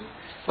little bit?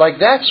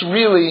 That's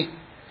really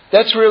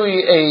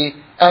a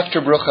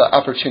after bracha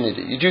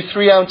opportunity. You do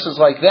 3 ounces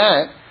like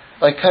that,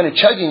 kind of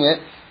chugging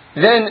it,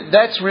 then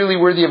that's really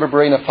worthy of a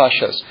berei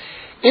nefashos.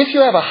 If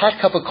you have a hot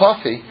cup of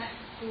coffee...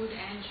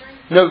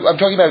 No, I'm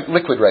talking about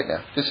liquid right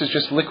now. This is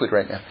just liquid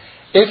right now.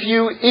 If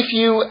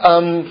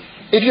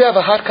you have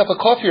a hot cup of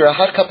coffee or a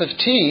hot cup of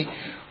tea,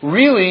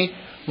 really,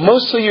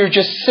 mostly you're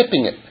just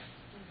sipping it.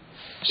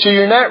 So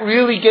you're not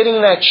really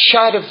getting that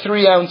shot of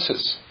 3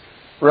 ounces,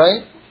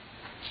 right?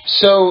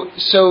 So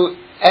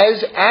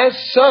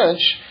as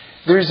such,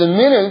 there's a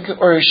minhag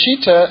or a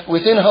shita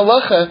within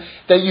halacha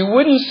that you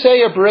wouldn't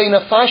say a berei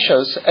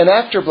nefashos, an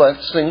after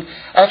blessing,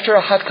 after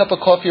a hot cup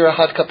of coffee or a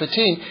hot cup of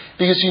tea,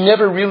 because you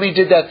never really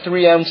did that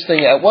 3 ounce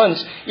thing at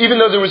once, even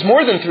though there was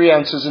more than 3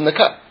 ounces in the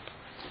cup.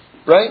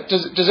 Right?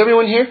 Does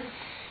everyone hear?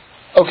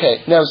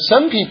 Okay, now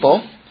some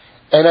people,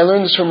 and I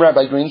learned this from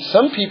Rabbi Green,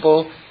 some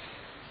people,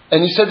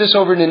 and he said this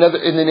over in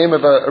the name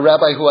of a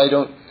rabbi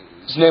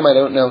his name I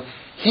don't know,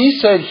 he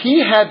said he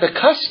had the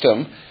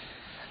custom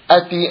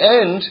at the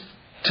end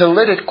to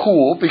let it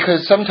cool,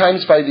 because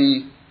sometimes by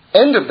the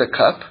end of the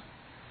cup,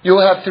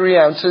 you'll have 3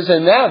 ounces,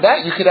 and now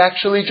that you could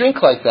actually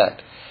drink like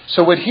that.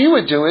 So what he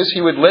would do is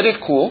he would let it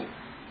cool,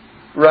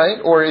 right?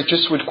 Or it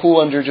just would cool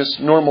under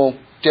just normal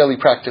daily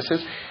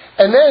practices.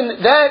 And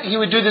then that he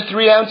would do the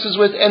 3 ounces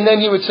with, and then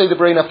he would say the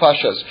berei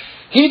nefashos.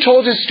 He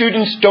told his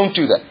students, don't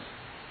do that.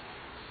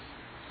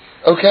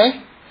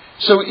 Okay?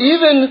 So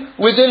even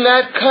within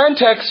that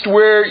context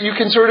where you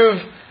can sort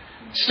of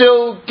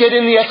still get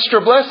in the extra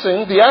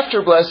blessing, the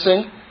after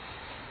blessing,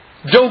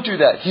 don't do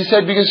that. He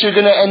said, because you're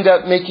going to end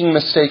up making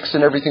mistakes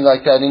and everything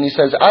like that. And he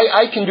says,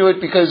 I can do it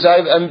because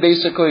I'm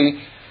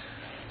basically,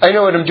 I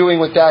know what I'm doing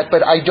with that,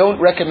 but I don't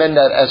recommend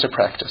that as a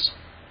practice.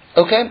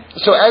 Okay?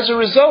 So as a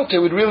result, it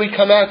would really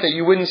come out that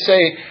you wouldn't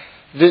say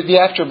the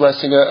after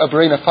blessing, a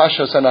berei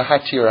nefashos on a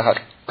hot tea or a hot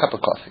cup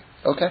of coffee.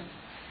 Okay?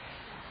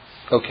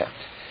 Okay.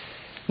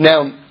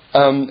 Now,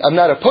 I'm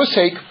not a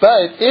posek,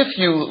 but if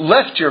you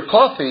left your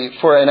coffee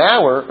for an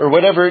hour or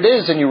whatever it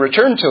is and you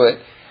return to it,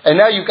 and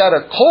now you've got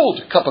a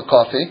cold cup of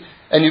coffee,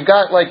 and you've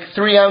got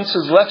 3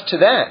 ounces left to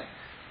that,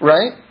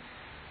 right?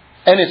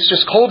 And it's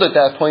just cold at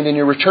that point, and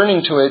you're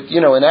returning to it,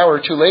 an hour or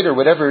 2 later,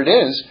 whatever it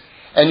is,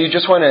 and you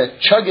just want to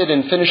chug it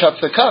and finish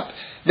up the cup,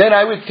 then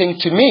I would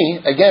think to me,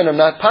 again, I'm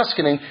not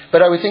paskening,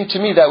 but I would think to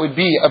me that would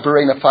be a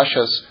berei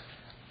nefashos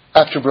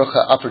after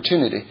bracha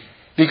opportunity.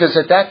 Because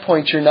at that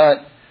point you're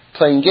not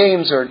playing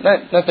games, or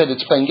not that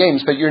it's playing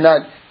games, but you're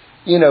not,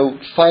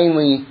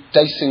 finally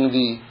dicing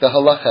the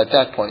halacha at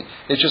that point.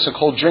 It's just a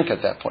cold drink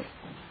at that point,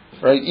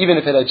 right? Even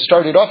if it had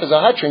started off as a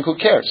hot drink, who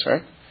cares,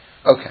 right?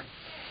 Okay.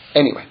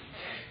 Anyway,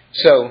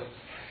 so,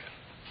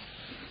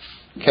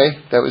 okay,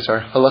 that was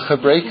our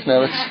halacha break. Now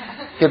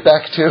let's get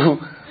back to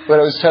what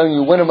I was telling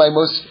you. One of my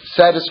most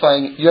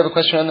satisfying... You have a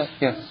question on that?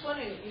 Yeah. I was just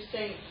wondering, you're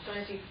saying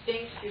sometimes you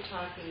think you're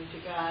talking to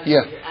God,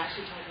 yeah, but you're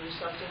actually talking to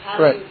yourself. So how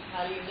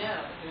do you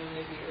know?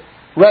 Maybe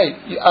you're... Right.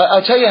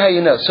 I'll tell you how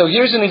you know. So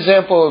here's an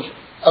example of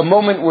a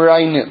moment where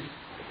I knew.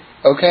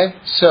 Okay?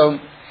 So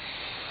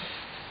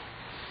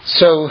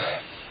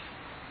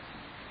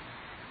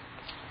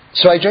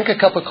I drank a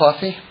cup of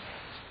coffee,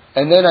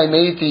 and then I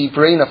made the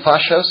berei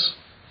nefashos,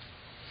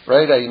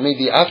 right? I made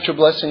the after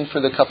blessing for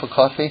the cup of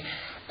coffee,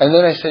 and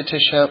then I said to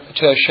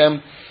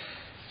Hashem,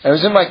 I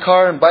was in my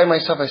car and by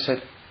myself, I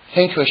said,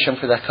 thank you, Hashem,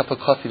 for that cup of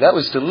coffee. That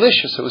was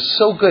delicious. It was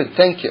so good.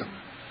 Thank you.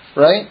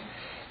 Right?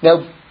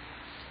 Now,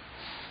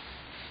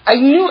 I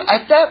knew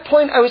at that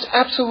point I was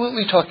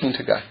absolutely talking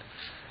to God.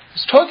 I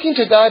was talking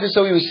to God as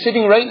though He was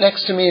sitting right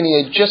next to me and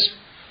He had just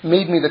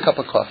made me the cup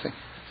of coffee.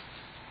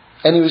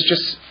 And He was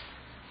just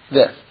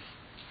there.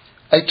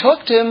 I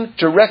talked to Him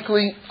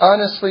directly,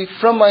 honestly,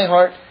 from my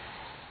heart.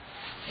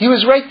 He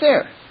was right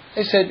there.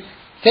 I said,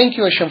 thank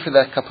you, Hashem, for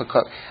that cup of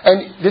coffee.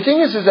 And the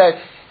thing is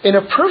that in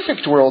a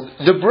perfect world,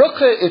 the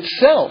bracha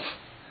itself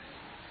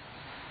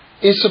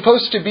is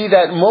supposed to be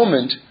that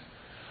moment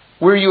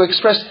where you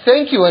express,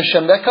 thank you,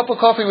 Hashem, that cup of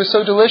coffee was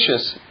so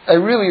delicious. I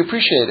really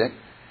appreciate it.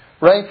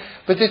 Right?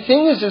 But the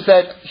thing is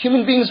that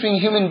human beings being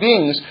human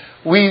beings,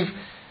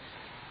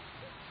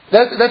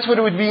 that's what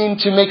it would mean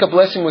to make a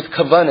blessing with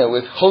kavanah,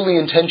 with holy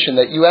intention,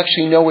 that you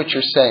actually know what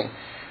you're saying.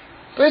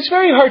 But it's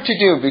very hard to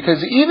do,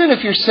 because even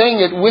if you're saying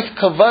it with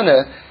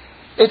kavanah,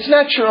 it's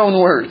not your own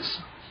words.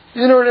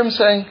 You know what I'm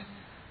saying?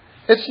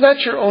 It's not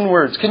your own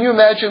words. Can you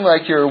imagine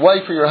like your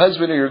wife or your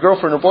husband or your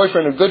girlfriend or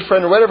boyfriend or good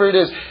friend or whatever it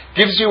is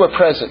gives you a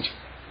present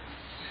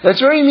that's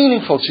very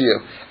meaningful to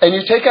you, and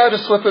you take out a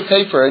slip of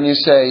paper and you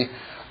say,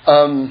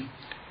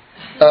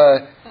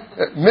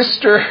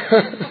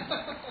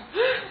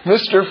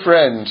 Mr.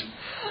 Friend,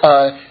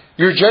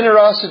 your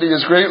generosity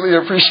is greatly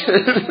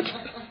appreciated.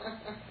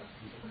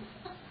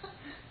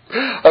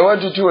 I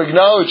wanted to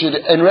acknowledge it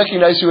and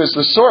recognize you as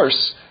the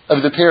source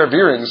of the pair of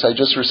earrings I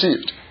just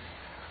received.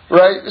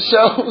 Right?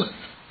 So,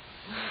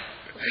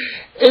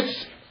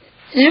 it's,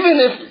 even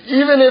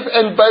if,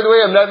 and by the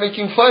way, I'm not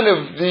making fun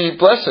of the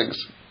blessings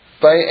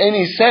by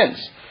any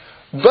sense,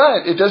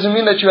 but it doesn't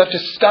mean that you have to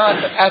stop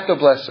at the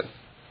blessing.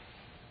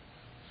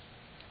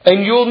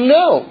 And you'll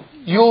know,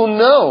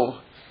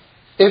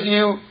 if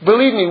you,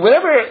 believe me,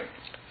 whenever,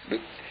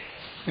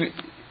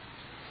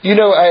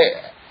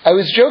 I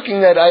was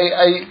joking that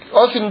I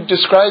often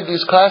describe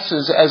these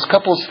classes as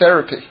couples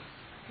therapy,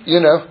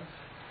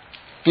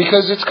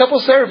 because it's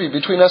couples therapy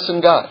between us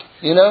and God,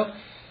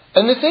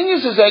 And the thing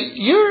is that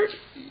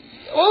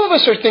all of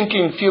us are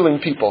thinking, feeling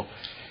people.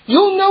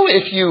 You'll know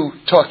if you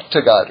talk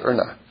to God or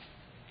not,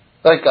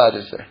 like God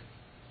is there.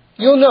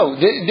 You'll know.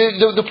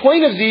 The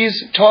point of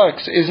these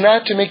talks is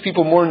not to make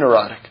people more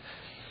neurotic.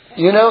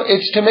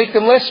 It's to make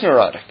them less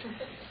neurotic,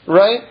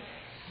 right?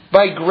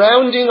 By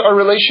grounding our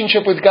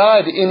relationship with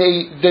God in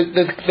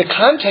the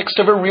context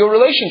of a real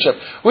relationship,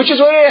 which is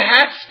what it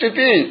has to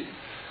be.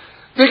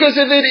 Because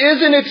if it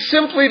isn't, it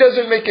simply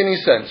doesn't make any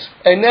sense.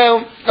 And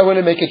now I want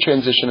to make a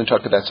transition and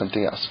talk about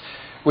something else,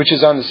 which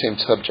is on the same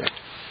subject,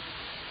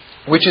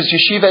 which is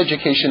yeshiva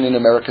education in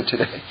America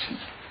today.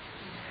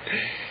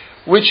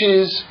 Which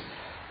is,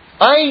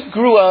 I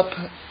grew up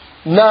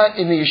not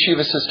in the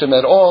yeshiva system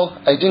at all.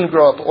 I didn't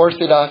grow up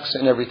Orthodox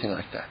and everything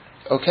like that.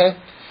 Okay?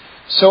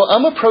 So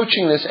I'm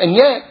approaching this, and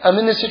yet I'm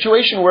in a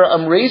situation where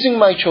I'm raising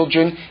my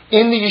children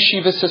in the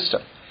yeshiva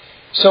system.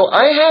 So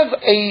I have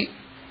a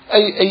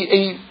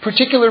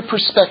particular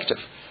perspective,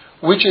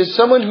 which is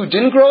someone who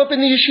didn't grow up in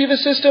the yeshiva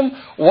system,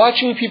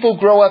 watching people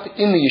grow up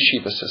in the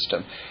yeshiva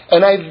system.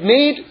 And I've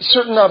made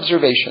certain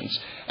observations,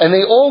 and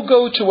they all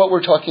go to what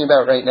we're talking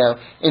about right now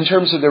in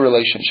terms of the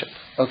relationship.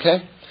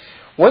 Okay?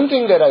 One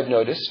thing that I've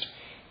noticed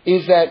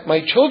is that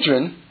my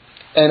children,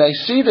 and I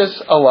see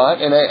this a lot,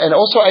 and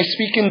also I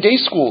speak in day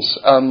schools,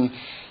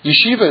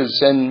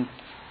 yeshivas and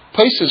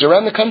places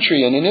around the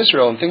country and in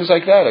Israel and things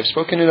like that. I've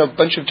spoken in a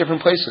bunch of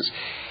different places.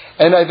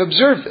 And I've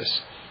observed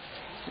this.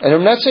 And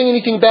I'm not saying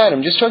anything bad.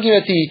 I'm just talking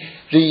about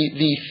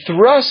the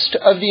thrust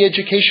of the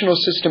educational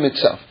system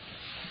itself.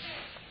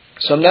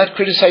 So I'm not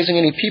criticizing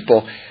any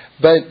people,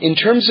 but in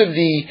terms of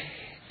the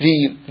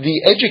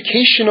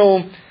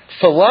educational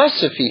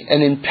philosophy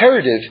and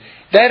imperative,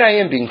 that I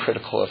am being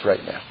critical of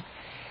right now.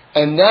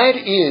 And that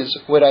is,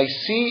 what I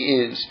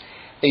see is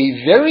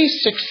a very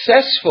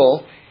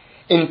successful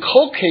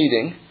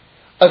inculcating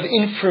of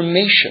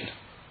information.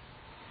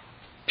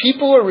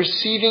 People are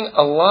receiving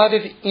a lot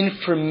of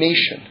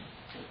information,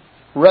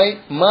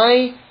 right?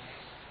 My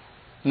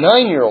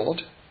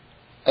 9-year-old,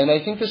 and I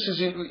think this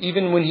is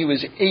even when he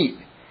was 8,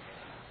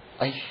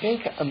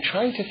 I'm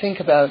trying to think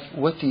about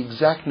what the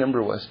exact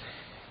number was.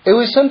 It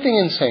was something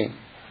insane.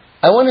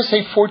 I want to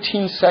say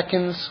 14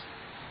 seconds,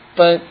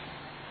 but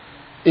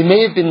it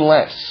may have been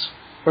less,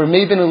 or it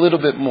may have been a little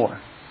bit more.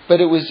 But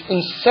it was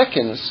in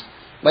seconds,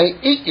 my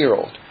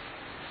 8-year-old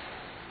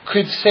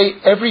could say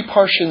every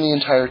parsha in the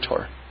entire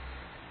Torah.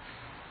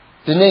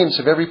 The names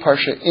of every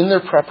parsha in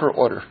their proper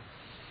order.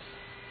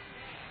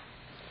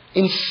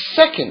 In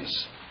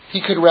seconds,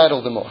 he could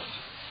rattle them off.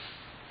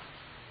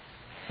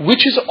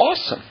 Which is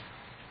awesome.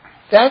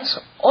 That's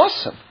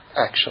awesome,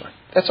 actually.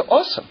 That's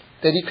awesome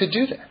that he could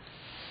do that.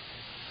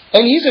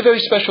 And he's a very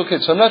special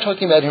kid, so I'm not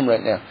talking about him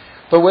right now.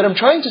 But what I'm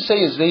trying to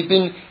say is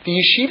the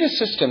yeshiva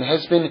system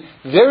has been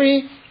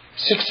very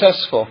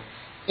successful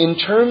in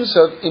terms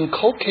of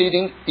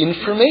inculcating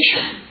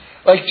information.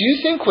 Like, do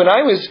you think when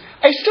I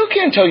still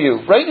can't tell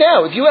you, right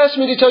now, if you asked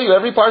me to tell you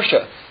every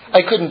parsha,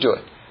 I couldn't do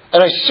it.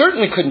 And I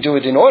certainly couldn't do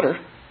it in order,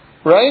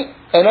 right?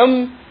 And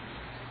I'm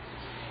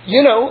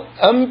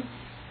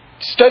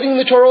studying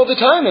the Torah all the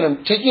time, and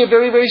I'm taking it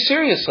very, very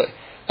seriously.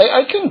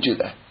 I couldn't do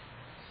that,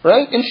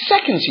 right? In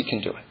seconds he can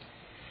do it.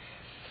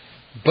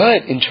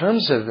 But in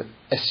terms of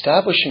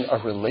establishing a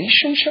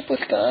relationship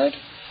with God,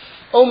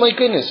 oh my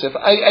goodness, if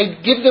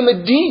I'd give them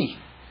a D.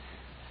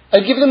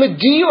 I'd give them a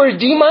D or a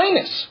D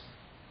minus.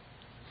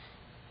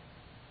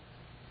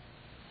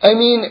 I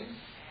mean,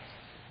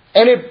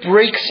 and it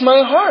breaks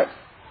my heart.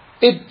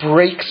 It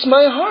breaks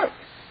my heart.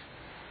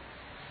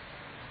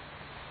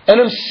 And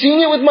I'm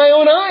seeing it with my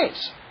own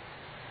eyes.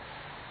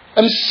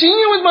 I'm seeing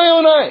it with my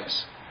own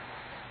eyes.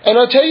 And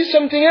I'll tell you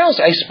something else.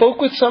 I spoke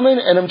with someone,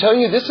 and I'm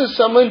telling you, this is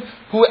someone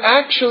who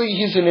actually,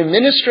 he's an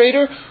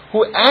administrator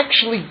who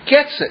actually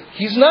gets it.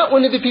 He's not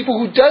one of the people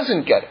who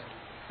doesn't get it.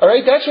 All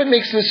right? That's what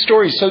makes this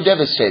story so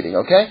devastating,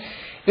 okay?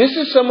 This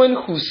is someone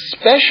who's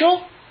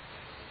special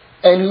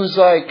and who's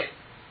like,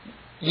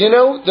 you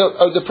know,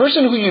 the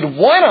person who you'd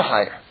want to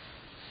hire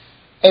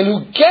and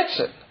who gets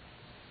it,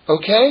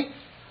 okay?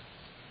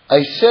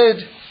 I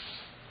said,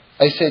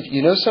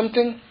 you know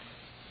something?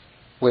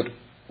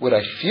 What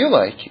I feel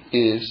like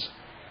is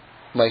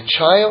my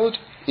child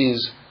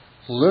is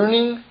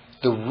learning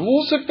the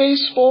rules of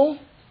baseball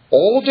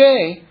all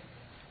day,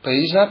 but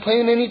he's not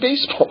playing any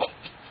baseball.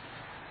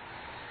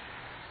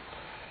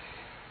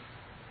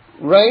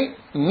 Right?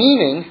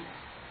 Meaning,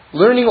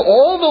 learning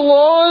all the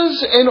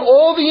laws and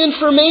all the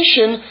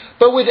information,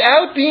 but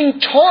without being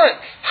taught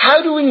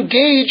how to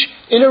engage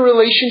in a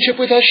relationship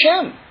with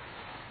Hashem.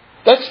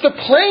 That's the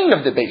playing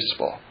of the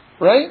baseball,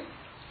 right?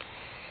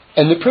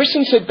 And the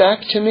person said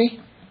back to me,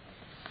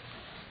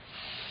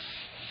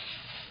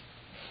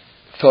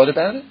 thought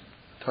about it,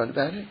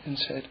 and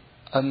said,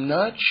 I'm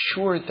not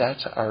sure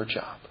that's our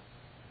job.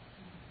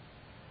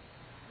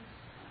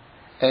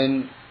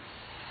 And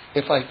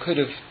if I could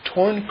have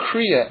torn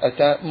Kriya at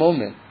that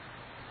moment,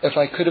 that's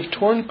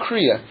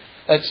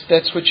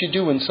what you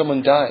do when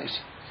someone dies.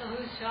 So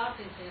whose job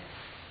is it?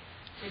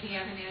 Did he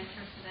have an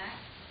answer for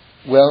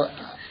that? Well,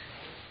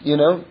 you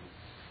know,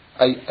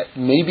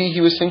 maybe he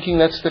was thinking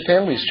that's the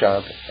family's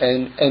job.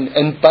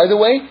 And by the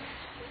way,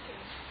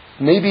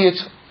 maybe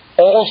it's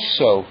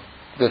also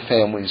the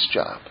family's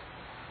job.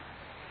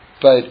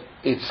 But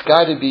it's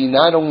got to be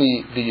not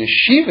only the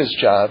yeshiva's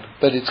job,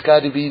 but it's got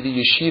to be the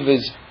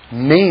yeshiva's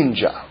main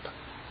job.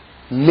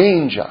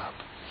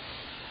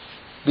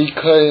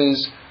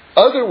 Because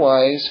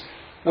otherwise,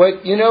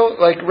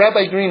 like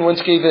Rabbi Green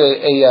once gave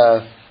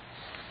an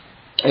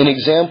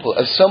example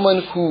of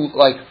someone who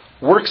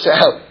works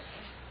out,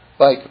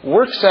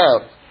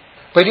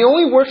 but he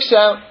only works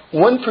out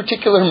one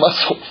particular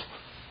muscle.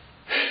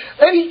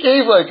 And he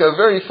gave a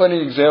very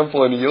funny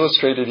example, and he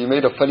illustrated, he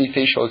made a funny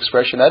facial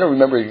expression. I don't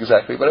remember it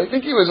exactly, but I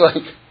think he was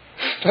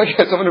talking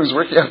about someone who was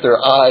working out their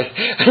eye.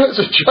 And it was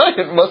a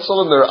giant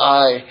muscle in their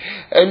eye.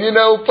 And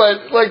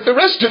but the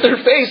rest of their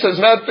face has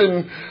not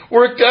been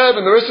worked out,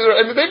 and the rest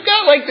of they've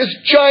got this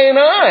giant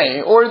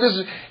eye. Or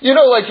this,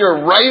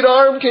 your right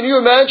arm. Can you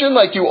imagine?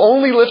 You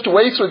only lift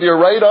weights with your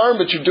right arm,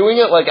 but you're doing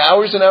it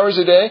hours and hours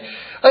a day.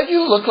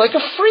 You look like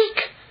a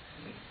freak.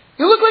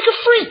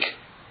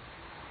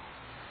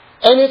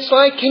 And it's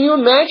can you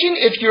imagine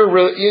if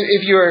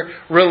your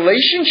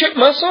relationship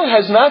muscle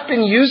has not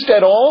been used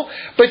at all,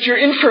 but your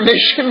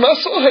information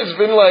muscle has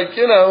been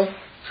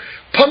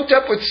pumped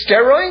up with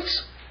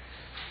steroids?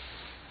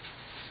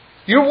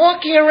 You're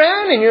walking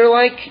around and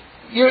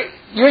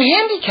you're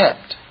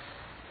handicapped.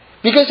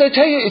 Because I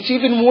tell you, it's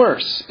even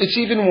worse. It's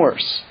even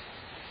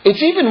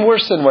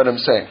worse than what I'm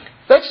saying.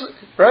 That's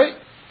right.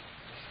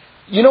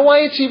 You know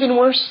why it's even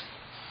worse?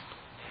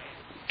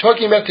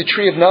 Talking about the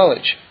tree of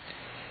knowledge.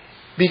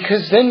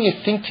 Because then you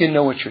think you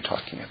know what you're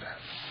talking about.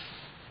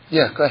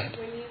 Yeah, go ahead.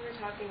 When you were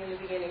talking in the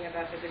beginning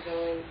about the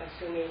Gedolim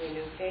assuming a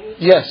new thing,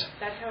 yes,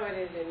 that's how it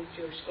is in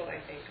Jewish school, I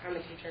think. I'm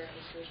a teacher at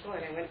a Jewish school,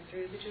 and I went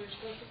through the Jewish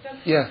school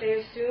system. Yeah. They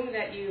assume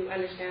that you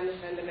understand the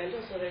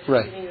fundamentals, so they're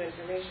just giving you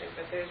information,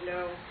 but there's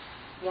no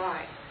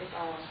why. It's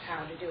all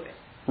how to do it.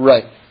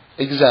 Right.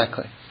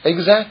 Exactly.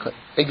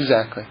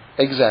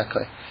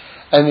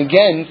 And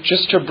again,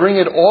 just to bring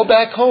it all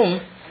back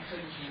home,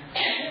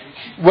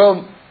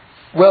 well,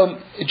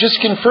 just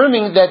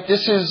confirming that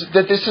this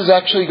is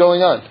actually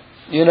going on,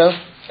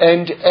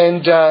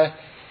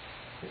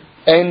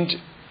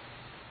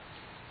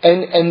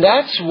 and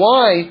that's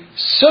why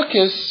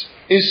Sukkot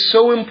is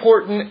so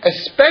important,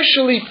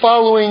 especially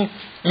following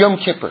Yom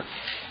Kippur,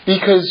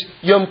 because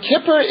Yom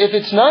Kippur, if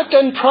it's not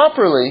done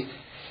properly,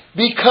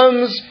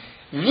 becomes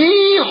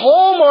the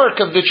hallmark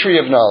of the tree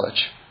of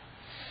knowledge.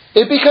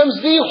 It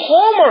becomes the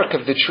hallmark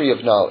of the tree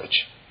of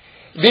knowledge,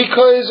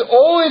 because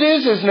all it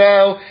is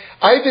now.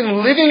 I've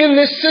been living in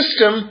this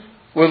system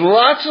with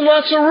lots and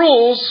lots of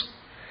rules,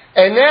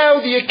 and now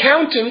the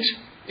accountant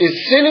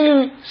is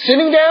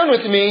sitting down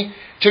with me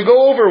to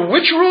go over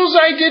which rules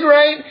I did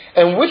right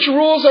and which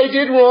rules I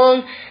did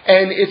wrong,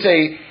 and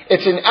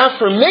it's an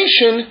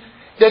affirmation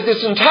that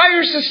this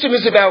entire system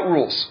is about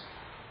rules.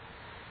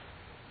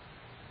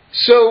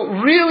 So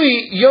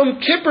really,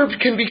 Yom Kippur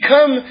can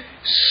become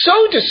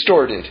so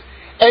distorted,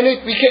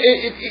 and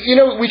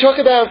we talk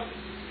about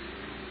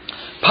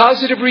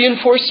positive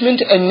reinforcement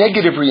and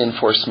negative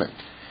reinforcement.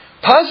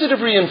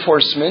 Positive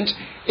reinforcement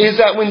is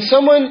that when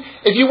someone,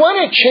 if you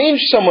want to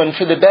change someone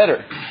for the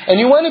better, and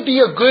you want to be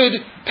a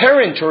good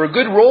parent or a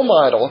good role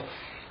model,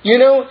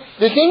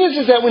 the thing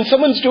is that when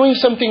someone's doing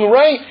something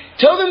right,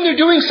 tell them they're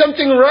doing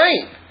something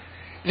right.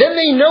 Then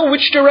they know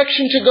which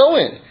direction to go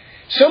in.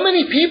 So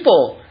many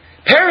people,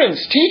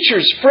 parents,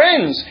 teachers,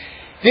 friends,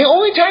 the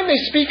only time they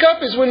speak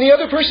up is when the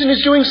other person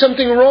is doing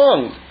something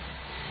wrong.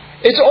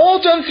 It's all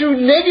done through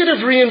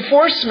negative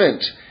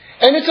reinforcement.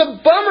 And it's a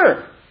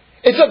bummer.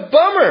 It's a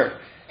bummer.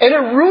 And it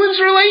ruins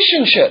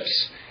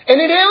relationships.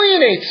 And it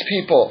alienates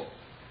people.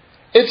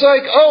 It's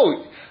like,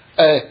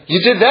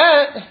 you did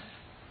that.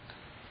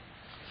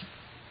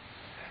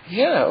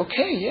 Yeah,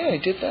 okay, I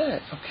did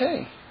that.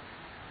 Okay.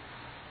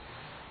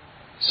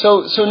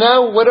 So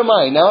now what am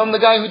I? Now I'm the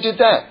guy who did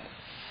that.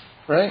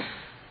 Right?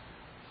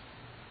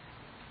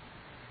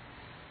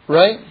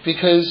 Right?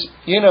 Because,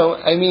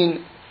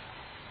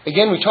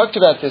 again, we talked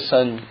about this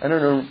on,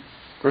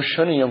 Rosh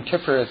Hashanah, Yom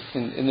Kippur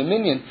in the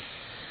Minyan.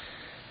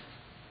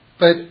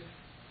 But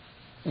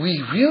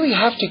we really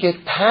have to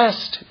get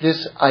past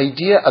this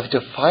idea of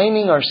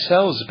defining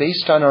ourselves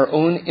based on our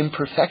own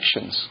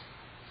imperfections.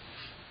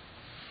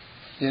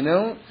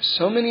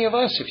 So many of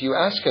us, if you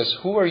ask us,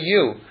 who are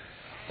you?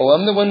 Oh,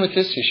 I'm the one with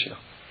this issue.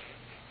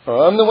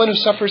 Or I'm the one who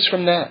suffers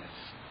from that.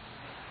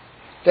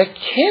 That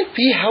can't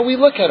be how we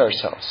look at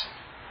ourselves.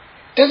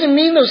 Doesn't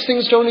mean those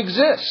things don't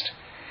exist.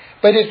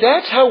 But if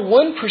that's how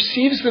one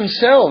perceives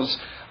themselves,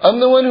 I'm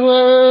the one who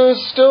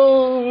is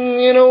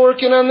still,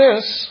 working on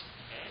this,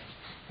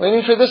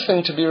 waiting for this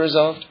thing to be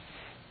resolved.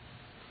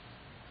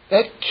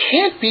 That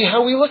can't be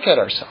how we look at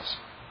ourselves.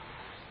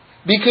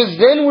 Because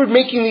then we're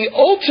making the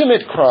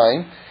ultimate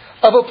crime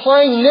of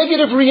applying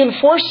negative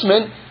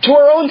reinforcement to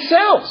our own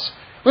selves.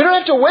 We don't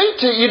have to wait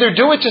to either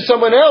do it to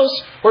someone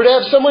else or to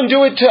have someone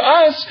do it to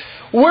us.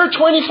 We're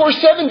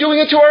 24/7 doing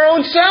it to our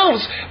own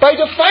selves by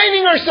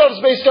defining ourselves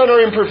based on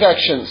our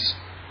imperfections.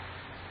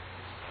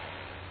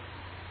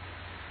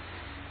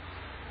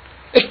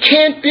 It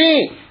can't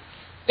be.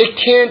 It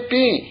can't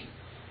be.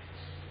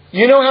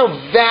 You know how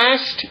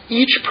vast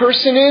each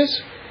person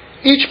is?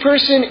 Each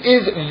person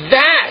is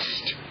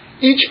vast.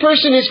 Each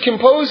person is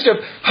composed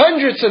of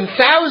hundreds and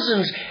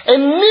thousands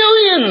and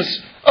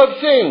millions of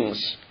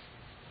things.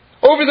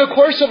 Over the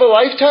course of a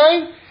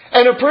lifetime,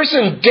 and a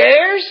person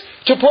dares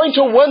to point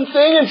to one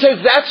thing and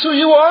says, that's who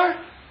you are?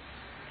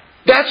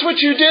 That's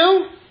what you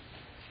do?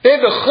 They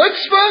have the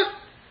chutzpah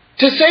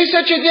to say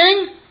such a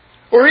thing?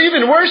 Or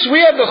even worse,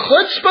 we have the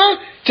chutzpah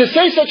to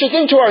say such a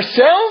thing to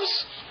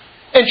ourselves?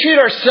 And treat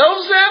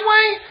ourselves that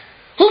way?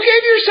 Who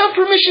gave yourself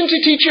permission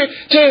to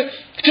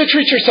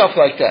treat yourself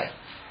like that?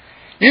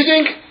 You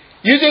think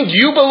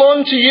you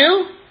belong to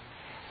you?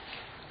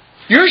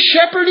 You're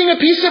shepherding a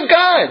piece of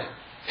God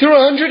through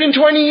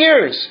 120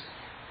 years.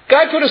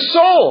 God put a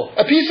soul,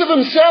 a piece of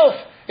Himself,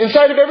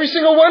 inside of every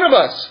single one of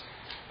us.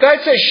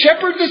 God says,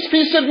 shepherd this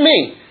piece of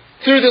me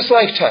through this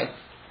lifetime.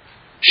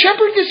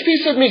 Shepherd this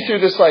piece of me through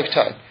this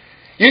lifetime.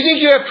 You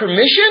think you have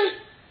permission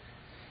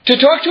to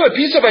talk to a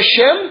piece of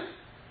Hashem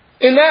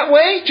in that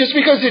way, just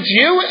because it's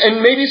you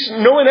and maybe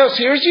no one else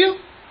hears you?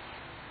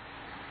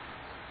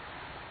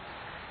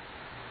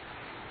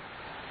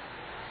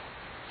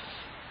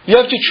 You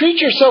have to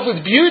treat yourself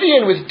with beauty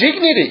and with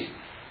dignity.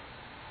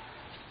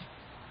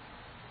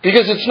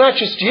 Because it's not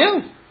just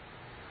you.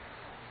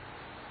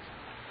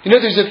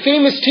 There's a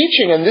famous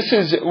teaching, and this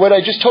is what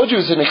I just told you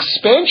is an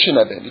expansion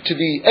of it to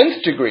the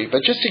nth degree,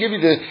 but just to give you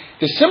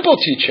the simple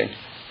teaching.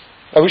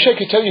 I wish I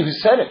could tell you who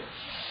said it.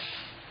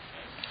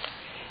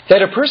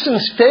 That a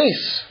person's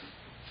face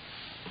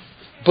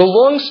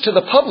belongs to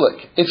the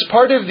public. It's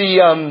part of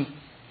the,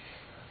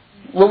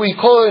 what we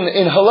call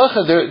in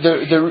halacha,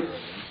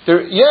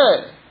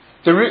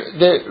 the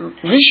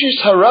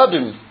rishus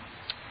harabim.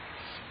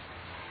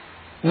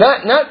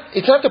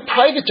 It's not the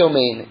private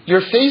domain.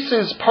 Your face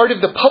is part of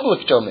the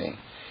public domain.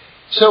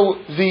 So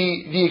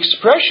the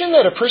expression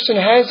that a person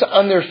has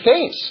on their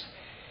face,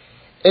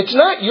 it's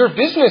not your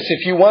business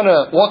if you want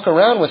to walk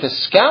around with a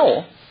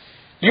scowl.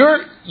 You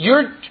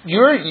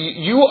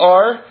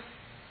are,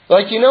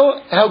 like,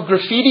 how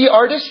graffiti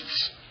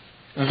artists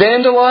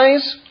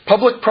vandalize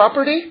public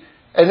property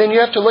and then you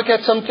have to look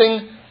at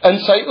something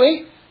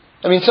unsightly?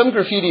 Some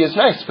graffiti is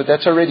nice, but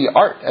that's already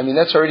art.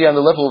 That's already on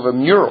the level of a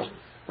mural,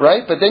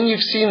 right? But then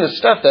you've seen the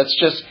stuff that's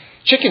just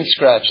chicken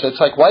scratch. That's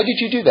like, why did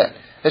you do that?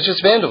 That's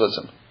just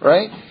vandalism,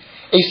 right?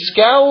 A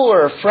scowl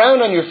or a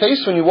frown on your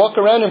face when you walk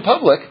around in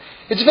public,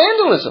 it's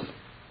vandalism.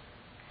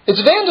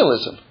 It's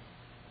vandalism.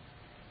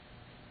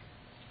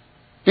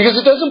 Because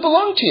it doesn't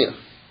belong to you.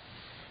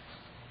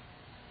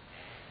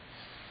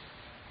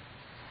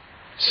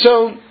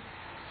 So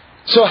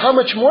how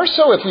much more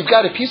so if we've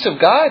got a piece of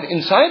God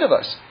inside of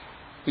us?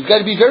 We've got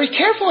to be very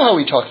careful how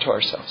we talk to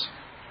ourselves.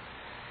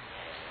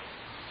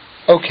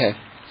 Okay,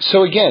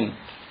 so again,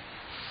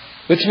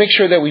 let's make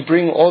sure that we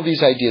bring all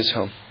these ideas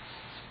home.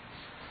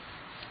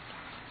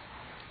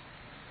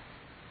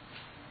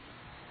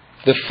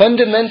 The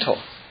fundamental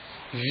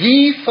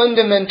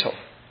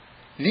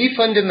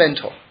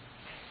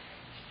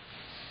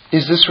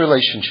is this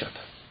relationship.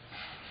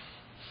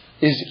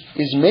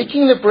 is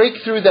making the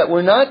breakthrough that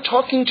we're not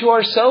talking to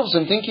ourselves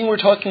and thinking we're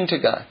talking to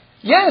God.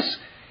 Yes,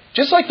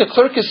 just like the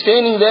clerk is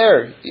standing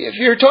there, if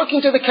you're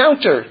talking to the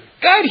counter,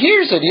 God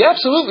hears it. He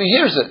absolutely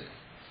hears it.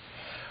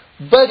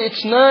 But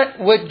it's not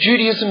what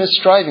Judaism is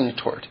striving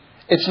toward.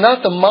 It's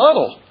not the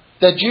model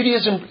that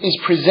Judaism is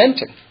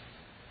presenting.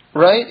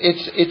 Right?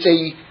 It's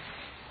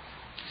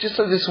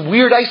this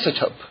weird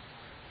isotope.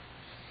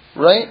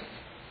 Right?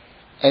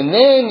 And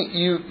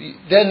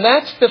then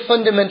that's the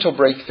fundamental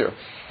breakthrough.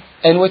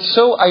 And what's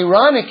so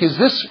ironic is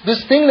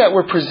this thing that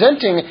we're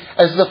presenting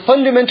as the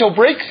fundamental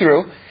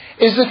breakthrough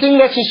is the thing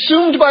that's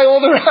assumed by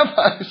all the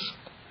rabbis.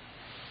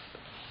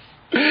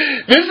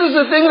 This is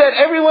the thing that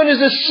everyone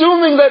is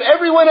assuming that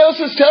everyone else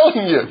is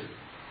telling you.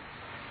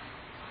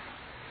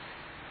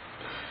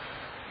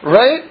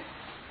 Right?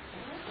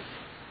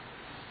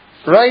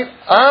 Right?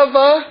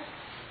 Ava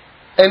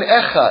and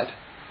Echad.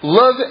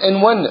 Love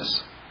and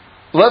oneness.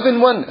 Love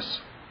and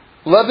oneness.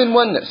 Love and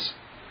oneness.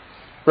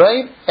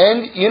 Right?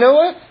 And you know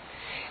what?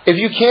 If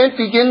you can't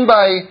begin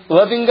by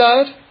loving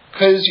God,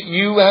 because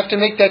you have to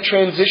make that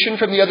transition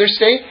from the other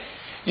state,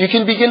 you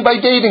can begin by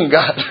dating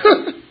God.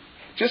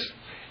 Just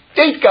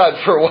date God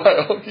for a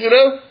while, you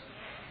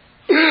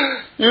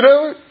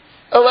know?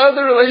 Allow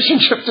the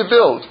relationship to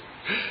build.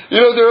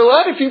 There are a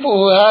lot of people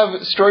who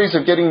have stories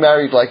of getting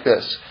married like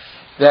this.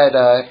 That,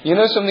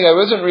 something, I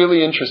wasn't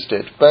really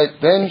interested,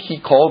 but then he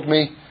called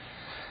me,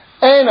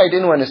 and I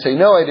didn't want to say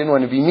no, I didn't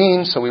want to be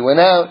mean, so we went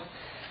out,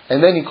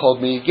 and then he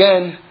called me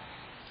again,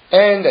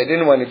 and I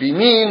didn't want to be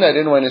mean, I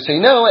didn't want to say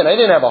no, and I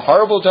didn't have a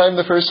horrible time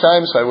the first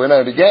time, so I went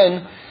out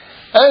again.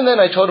 And then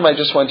I told him I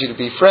just wanted to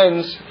be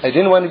friends. I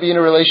didn't want to be in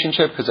a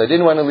relationship because I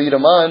didn't want to lead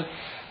him on.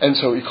 And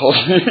so he called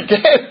me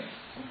again.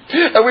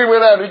 And we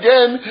went out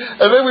again.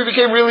 And then we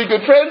became really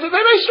good friends. And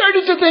then I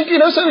started to think,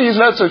 something, he's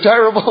not so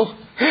terrible.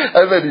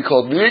 And then he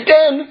called me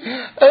again.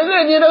 And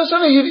then,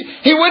 something,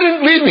 he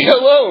wouldn't leave me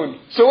alone.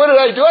 So what did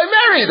I do? I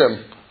married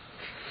him.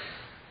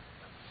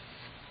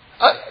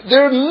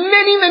 There are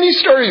many, many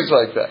stories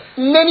like that.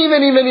 Many,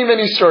 many, many,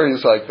 many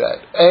stories like that.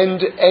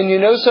 And you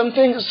know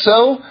something?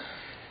 So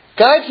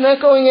God's not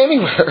going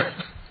anywhere.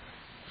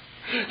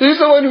 He's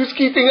the one who's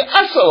keeping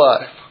us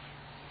alive.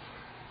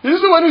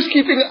 He's the one who's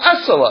keeping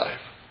us alive.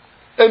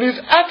 And He's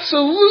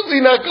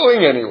absolutely not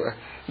going anywhere.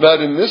 Not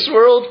in this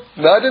world,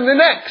 not in the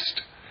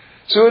next.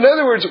 So in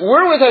other words,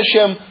 we're with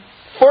Hashem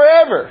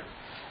forever.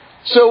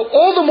 So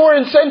all the more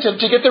incentive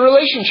to get the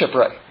relationship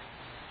right.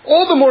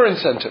 All the more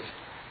incentive.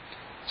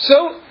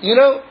 So,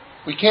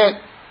 we can't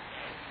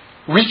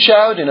reach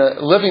out in a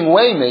living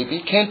way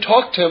maybe. Can't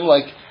talk to Him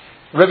like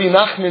Rabbi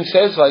Nachman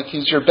says, like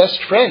He's your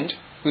best friend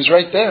who's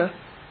right there,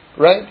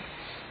 right?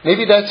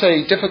 Maybe that's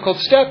a difficult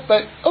step,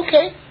 but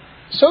okay.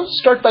 So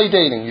start by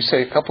dating. You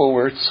say a couple of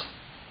words.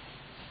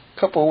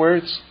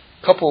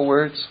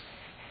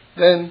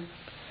 Then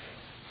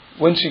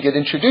once you get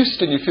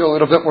introduced and you feel a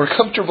little bit more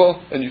comfortable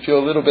and you feel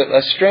a little bit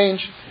less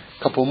strange,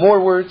 a couple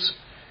more words.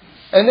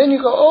 And then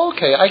you go, oh,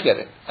 okay, I get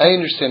it. I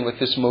understand what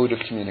this mode of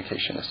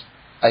communication is.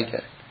 I get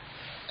it.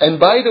 And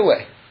by the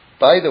way,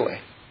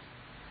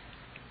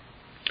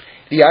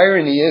 the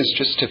irony is,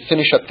 just to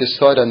finish up this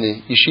thought on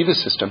the yeshiva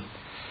system,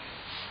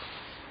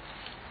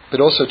 but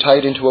also tie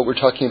it into what we're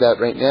talking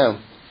about right now.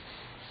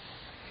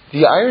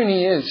 The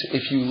irony is,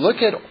 if you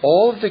look at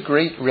all of the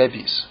great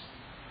Rebbes,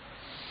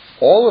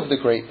 all of the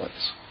great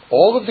ones,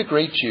 all of the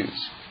great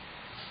Jews,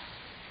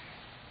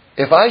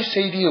 if I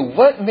say to you,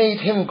 what made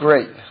him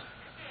great?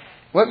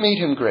 What made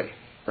him great?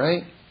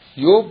 Right?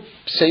 You'll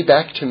say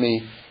back to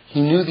me,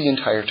 he knew the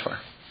entire Torah.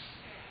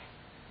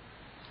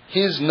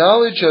 His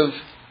knowledge of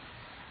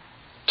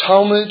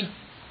Talmud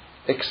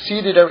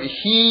exceeded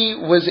he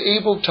was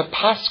able to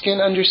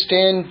paskin,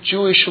 understand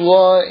Jewish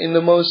law in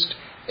the most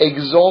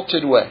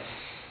exalted way.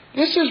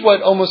 This is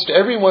what almost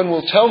everyone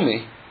will tell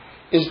me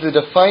is the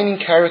defining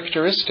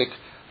characteristic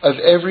of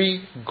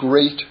every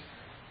great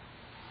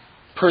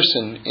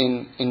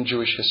person in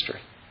Jewish history.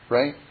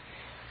 Right?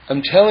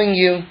 I'm telling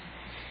you,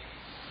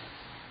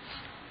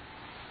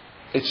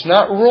 it's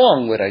not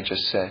wrong what I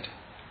just said,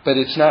 but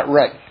it's not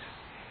right.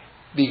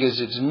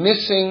 Because it's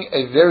missing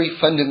a very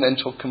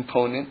fundamental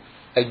component,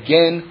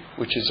 again,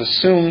 which is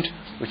assumed,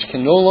 which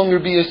can no longer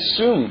be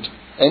assumed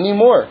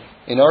anymore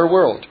in our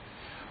world,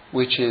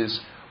 which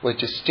is what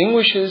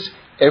distinguishes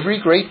every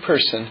great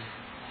person,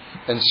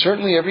 and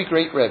certainly every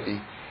great Rebbe,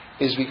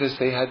 is because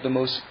they had the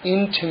most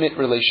intimate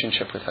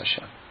relationship with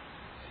Hashem.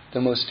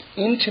 The most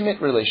intimate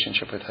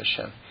relationship with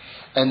Hashem.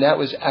 And that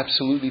was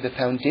absolutely the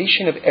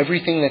foundation of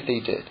everything that they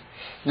did.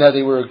 Now,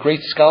 they were a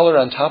great scholar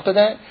on top of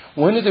that.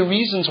 One of the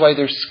reasons why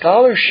their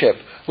scholarship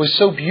was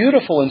so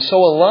beautiful and so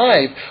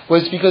alive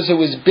was because it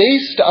was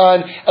based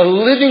on a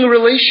living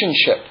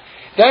relationship.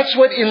 That's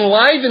what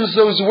enlivens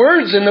those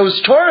words and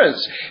those Torahs.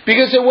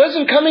 Because it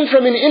wasn't coming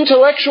from an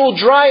intellectual,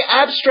 dry,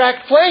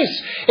 abstract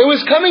place. It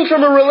was coming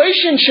from a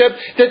relationship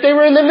that they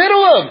were in the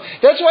middle of.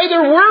 That's why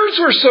their words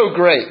were so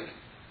great.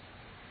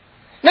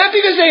 Not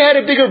because they had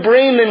a bigger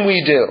brain than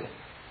we do.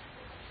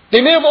 They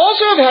may have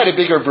also have had a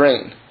bigger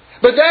brain.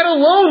 But that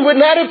alone would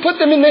not have put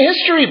them in the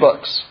history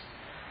books.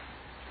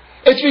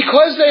 It's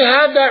because they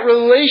have that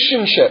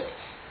relationship.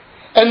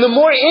 And the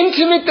more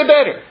intimate, the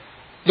better.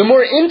 The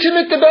more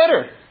intimate, the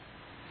better.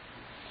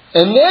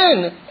 And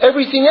then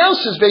everything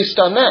else is based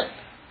on that.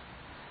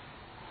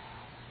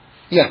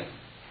 Yeah.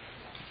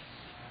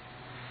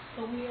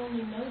 But we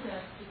only know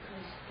that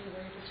because they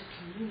were able to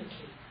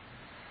communicate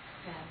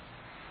that,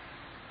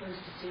 those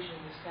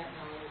decisions, that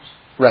knowledge.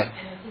 Right.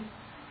 And I think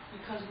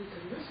because we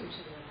could listen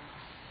to them,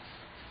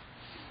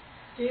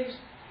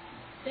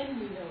 then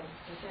we know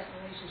that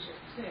relationship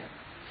is there.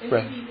 There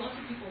may be lots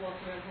of people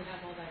walking around who have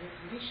all that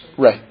information,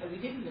 but we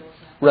didn't know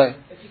that. Right.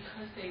 But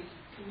because they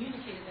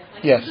communicated that,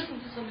 like yes. we listen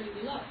to somebody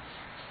we love,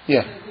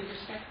 yeah. because we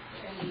respect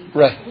and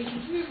we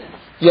can hear them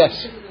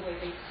yes. because of the way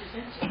they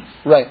present it.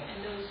 Right.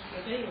 And those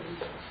Rebbeinu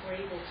were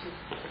able to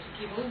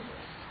give over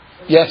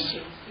yes.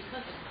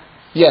 because of that.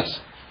 Yes.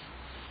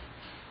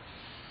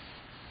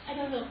 I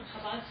don't know if the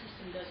Chabad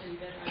system does any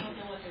better. I don't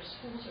know what their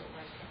schools are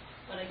like,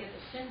 but I get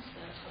the sense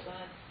that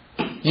Chabad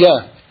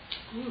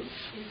group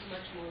is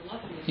much more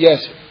loving.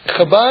 Yes.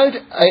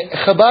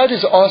 Chabad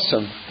is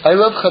awesome. I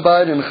love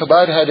Chabad, and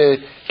Chabad had a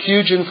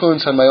huge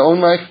influence on my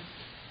own life.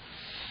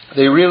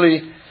 They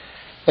really,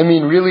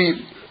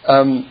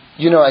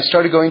 I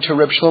started going to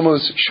Reb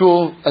Shlomo's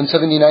shul on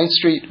 79th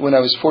Street when I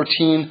was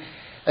 14,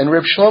 and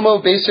Reb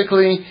Shlomo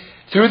basically,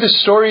 through the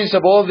stories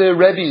of all the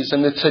Rebbes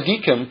and the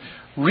Tzaddikim,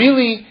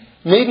 really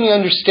made me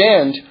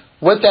understand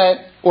what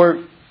that,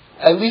 or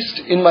at least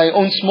in my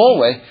own small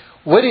way,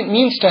 what it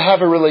means to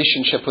have a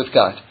relationship with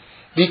God.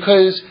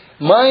 Because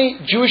my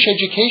Jewish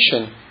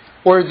education,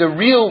 or the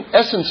real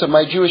essence of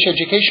my Jewish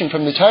education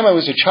from the time I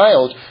was a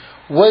child,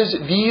 was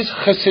these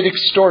Hasidic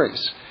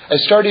stories. I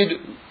started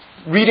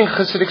reading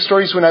Hasidic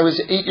stories when I was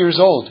 8 years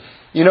old.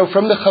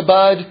 From the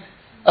Chabad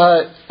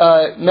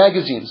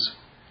magazines,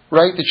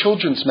 right? The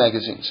children's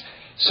magazines.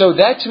 So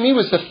that to me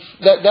was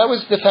that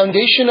was the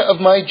foundation of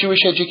my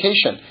Jewish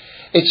education.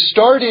 It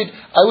started,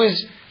 I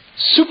was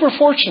super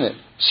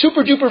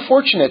duper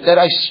fortunate that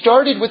I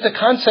started with the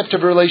concept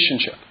of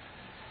relationship.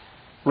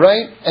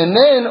 Right? And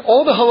then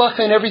all the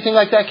halacha and everything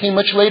like that came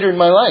much later in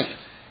my life.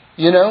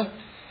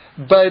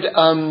 But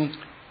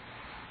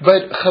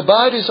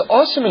Chabad is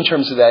awesome in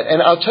terms of that.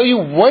 And I'll tell you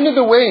one of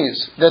the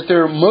ways that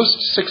they're most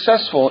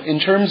successful in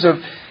terms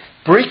of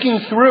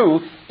breaking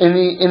through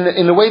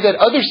in the way that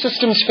other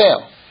systems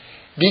fail.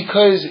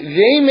 Because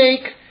they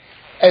make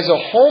as a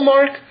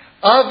hallmark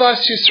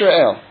Avas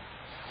Yisrael,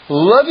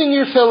 loving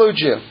your fellow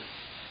Jew.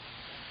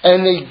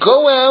 And they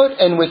go out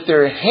and with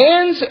their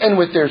hands and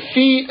with their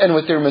feet and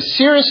with their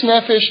Mesiras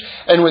Nefesh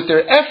and with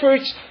their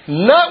efforts,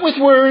 not with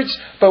words,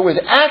 but with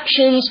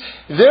actions,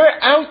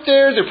 they're out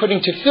there, they're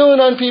putting tefillin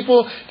on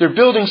people, they're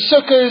building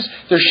sukkahs,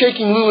 they're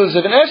shaking lulas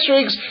of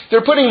esrigs,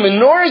 they're putting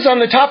menorahs on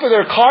the top of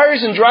their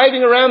cars and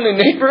driving around the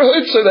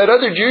neighborhood so that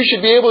other Jews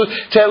should be able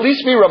to at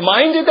least be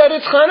reminded that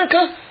it's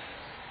Hanukkah.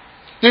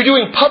 They're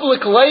doing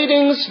public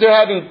lightings, they're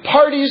having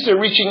parties, they're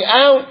reaching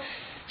out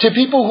to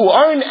people who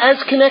aren't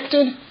as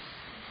connected.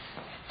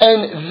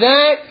 And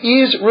that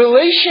is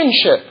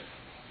relationship.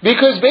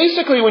 Because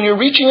basically when you're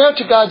reaching out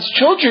to God's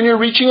children, you're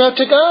reaching out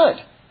to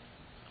God.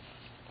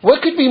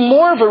 What could be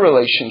more of a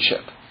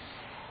relationship?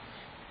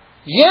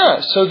 Yeah,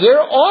 so they're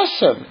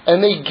awesome.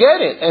 And they get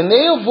it. And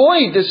they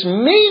avoid this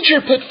major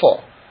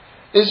pitfall.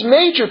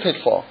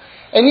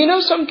 And you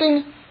know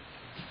something?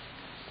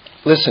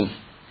 Listen.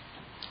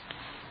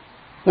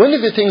 One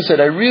of the things that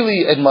I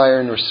really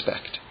admire and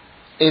respect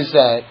is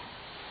that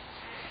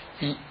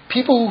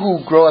people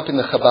who grow up in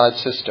the Chabad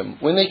system,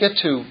 when they get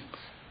to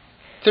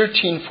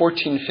 13,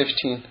 14,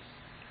 15,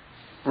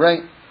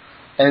 right,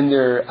 and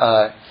their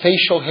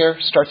facial hair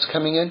starts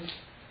coming in,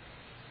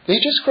 they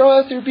just grow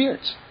out their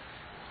beards,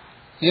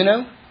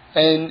 and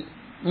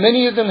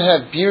many of them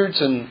have beards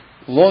and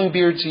long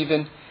beards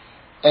even,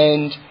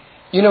 and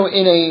in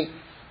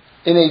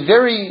a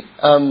very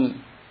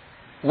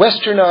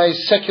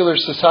westernized secular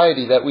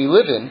society that we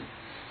live in,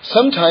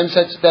 sometimes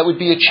that would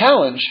be a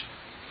challenge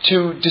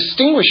to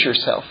distinguish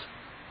yourself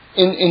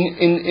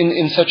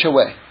in such a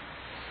way.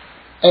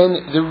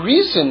 And the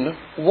reason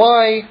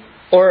why,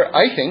 or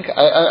I think,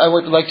 I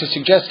would like to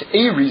suggest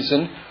a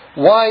reason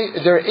why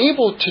they're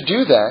able to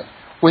do that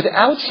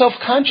without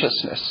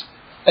self-consciousness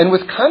and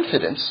with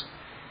confidence,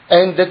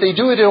 and that they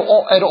do it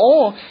at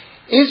all,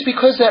 is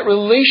because that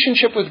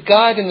relationship with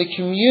God and the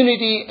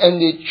community and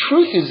the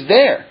truth is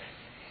there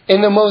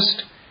in the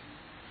most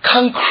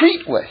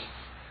concrete way.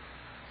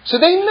 So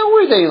they know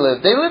where they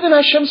live. They live in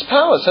Hashem's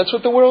palace. That's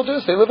what the world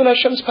is. They live in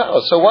Hashem's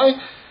palace. So why?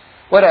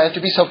 What, I have to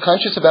be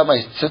self-conscious about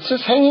my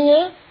tzitzis hanging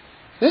out?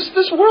 This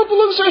world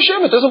belongs to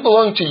Hashem. It doesn't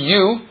belong to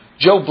you,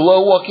 Joe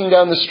Blow, walking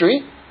down the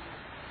street.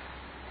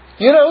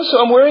 So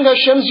I'm wearing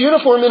Hashem's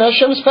uniform in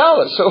Hashem's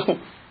palace. So,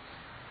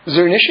 is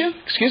there an issue?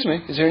 Excuse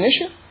me, is there an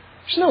issue?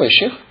 There's no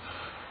issue.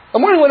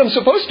 I'm wearing what I'm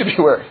supposed to be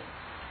wearing.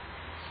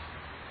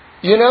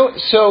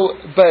 So,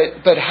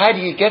 but how do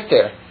you get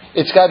there?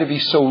 It's got to be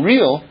so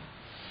real.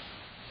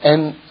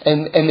 And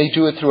they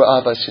do it through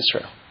Avas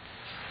Yisrael.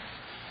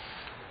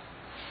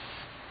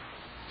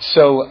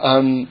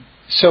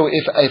 So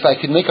if I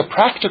could make a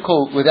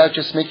practical, without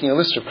just making a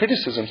list of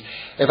criticisms,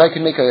 if I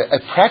could make a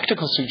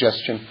practical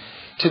suggestion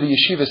to the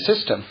yeshiva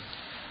system,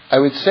 I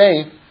would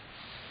say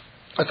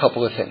a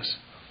couple of things.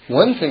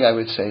 One thing I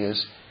would say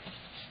is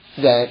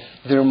that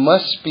there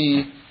must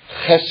be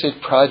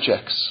chesed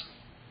projects.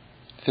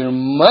 There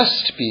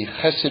must be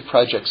chesed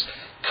projects,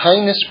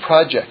 kindness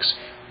projects,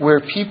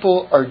 where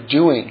people are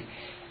doing,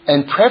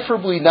 and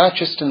preferably not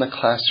just in the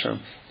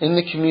classroom, in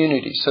the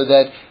community, so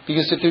that,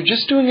 because if they're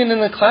just doing it in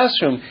the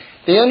classroom,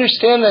 they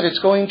understand that it's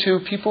going to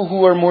people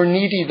who are more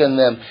needy than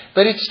them,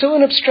 but it's still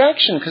an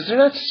abstraction because they're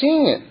not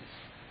seeing it,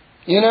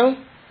 you know?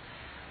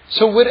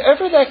 So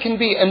whatever that can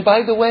be, and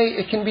by the way,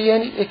 it can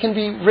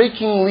be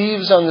raking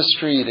leaves on the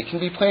street, it can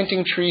be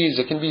planting trees,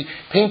 it can be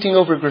painting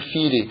over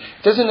graffiti.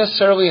 It doesn't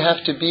necessarily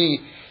have to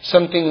be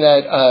something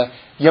that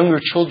younger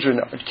children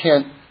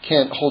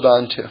can't hold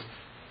on to.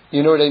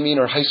 You know what I mean?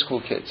 Or high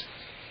school kids.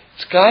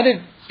 It's got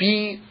to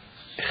be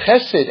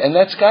chesed, and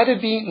that's got to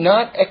be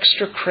not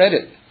extra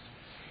credit.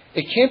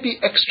 It can't be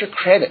extra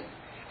credit.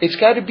 It's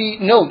got to be,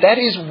 no, that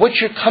is what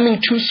you're coming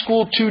to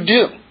school to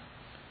do.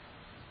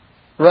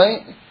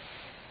 Right?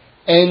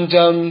 And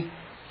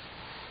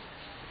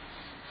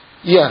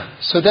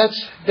so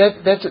that's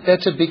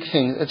a big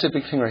thing. That's a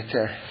big thing right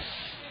there.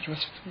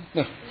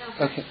 No.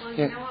 Okay. Well,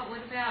 yeah. You know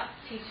what about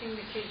teaching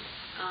the kids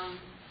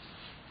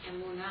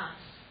emunah?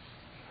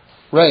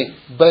 Right,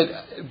 but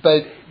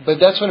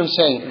that's what I'm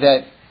saying.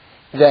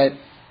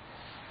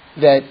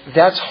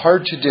 That's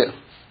hard to do.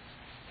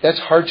 That's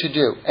hard to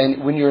do.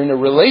 And when you're in a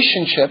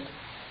relationship,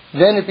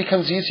 then it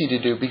becomes easy to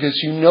do because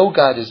you know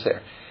God is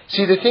there.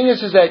 See, the thing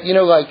is that, you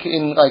know, like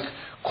in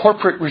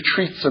corporate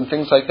retreats and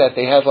things like that,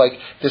 they have like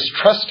this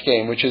trust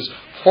game, which is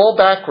fall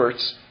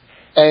backwards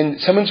and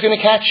someone's going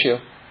to catch you,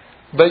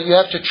 but you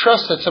have to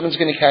trust that someone's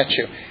going to catch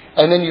you.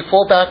 And then you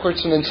fall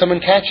backwards and then someone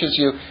catches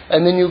you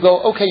and then you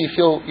go, okay, you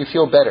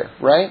feel better,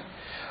 right?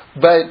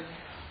 But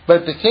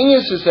the thing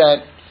is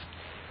that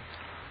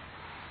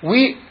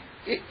we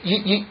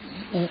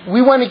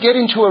want to get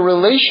into a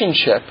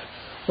relationship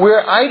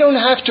where I don't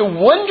have to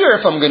wonder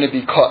if I'm going to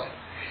be caught.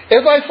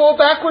 If I fall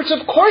backwards,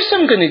 of course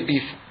I'm going to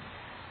be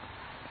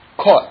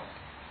caught.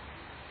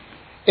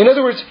 In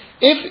other words,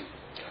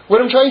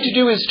 what I'm trying to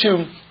do is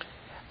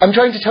I'm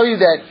trying to tell you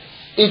that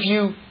if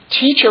you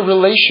teach a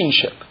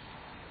relationship,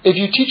 if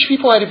you teach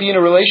people how to be in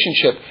a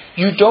relationship,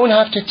 you don't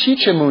have to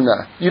teach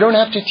emunah. You don't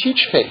have to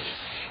teach faith.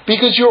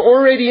 Because you're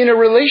already in a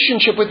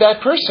relationship with that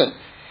person.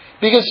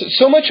 Because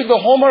so much of the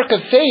hallmark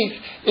of faith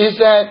is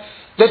that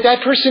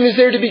person is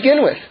there to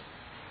begin with.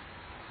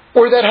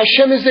 Or that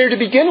Hashem is there to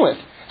begin with.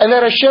 And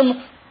that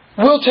Hashem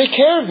will take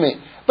care of me.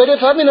 But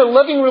if I'm in a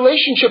loving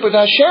relationship with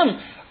Hashem,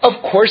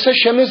 of course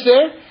Hashem is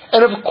there.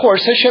 And of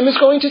course Hashem is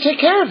going to take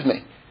care of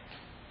me.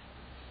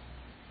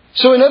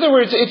 So in other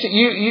words,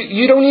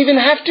 you don't even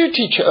have to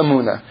teach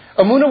emunah.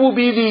 Emunah will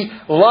be the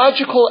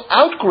logical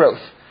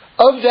outgrowth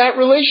of that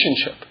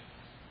relationship.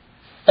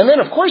 And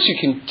then, of course, you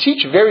can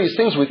teach various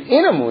things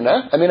within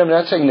emunah. I mean, I'm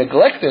not saying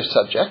neglect this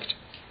subject.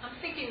 I'm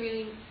thinking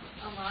really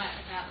a lot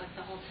about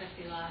the whole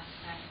tefillah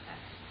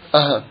aspect.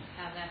 Uh-huh.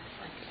 How that's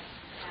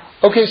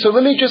how. Okay, so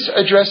let me just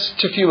address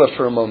tefillah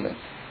for a moment.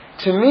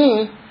 To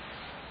me,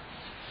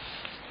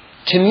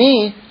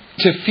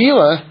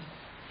 tefillah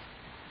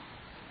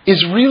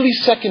is really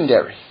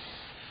secondary.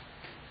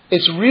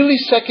 It's really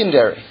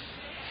secondary.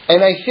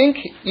 And I think,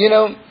 you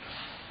know,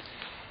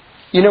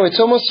 it's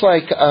almost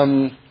like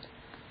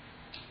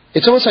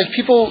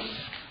people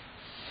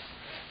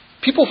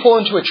fall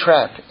into a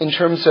trap in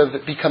terms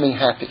of becoming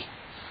happy.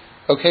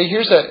 Okay,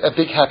 here's a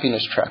big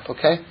happiness trap,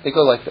 okay? They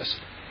go like this.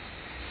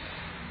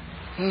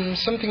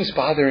 Something's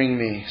bothering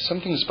me.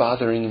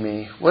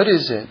 What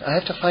is it? I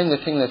have to find the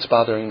thing that's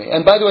bothering me.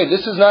 And by the way,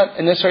 this is not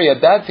necessarily a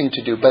bad thing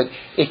to do, but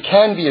it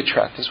can be a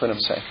trap, is what I'm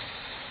saying.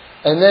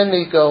 And then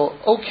they go,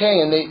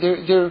 okay, and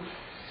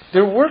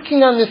they're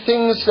working on the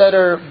things that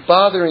are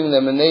bothering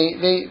them, and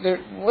they're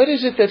what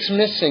is it that's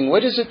missing?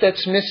 What is it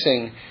that's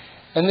missing?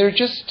 And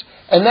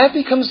and that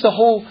becomes the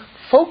whole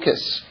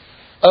focus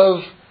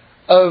of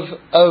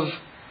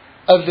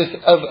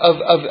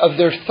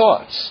their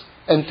thoughts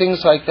and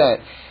things like that.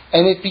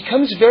 And it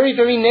becomes very,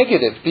 very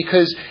negative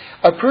because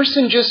a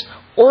person just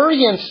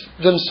orients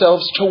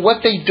themselves to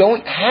what they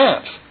don't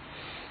have.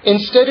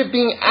 Instead of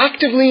being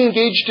actively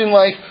engaged in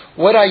life,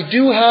 what I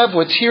do have,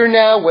 what's here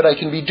now, what I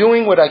can be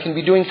doing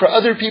for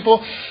other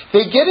people,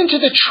 they get into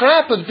the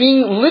trap of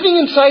living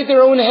inside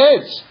their own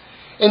heads.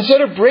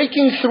 Instead of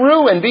breaking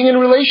through and being in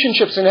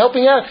relationships and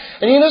helping out.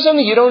 And you know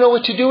something? You don't know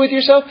what to do with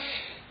yourself?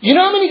 You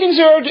know how many things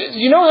there are?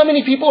 You know how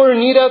many people are in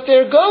need out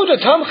there? Go to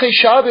Tamchei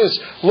Shabbos,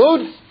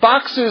 load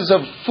boxes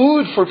of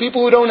food for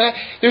people who don't have.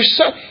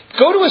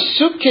 Go to a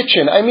soup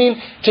kitchen. I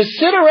mean, to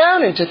sit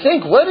around and to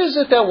think, what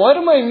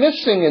am I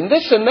missing, and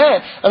this and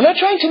that. I'm not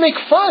trying to make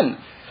fun,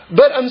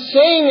 but I'm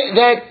saying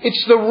that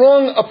it's the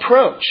wrong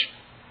approach.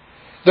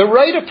 The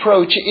right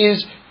approach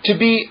is to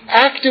be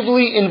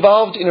actively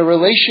involved in a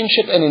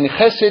relationship and in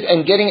chesed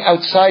and getting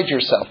outside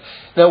yourself.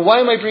 Now, why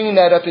am I bringing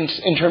that up in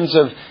terms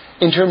of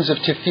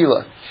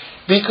tefillah?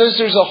 Because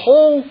there's a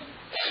whole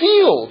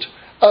field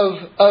of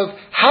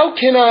how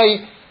can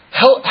I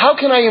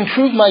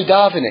improve my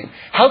davening?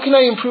 How can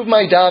I improve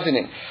my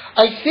davening?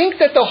 I think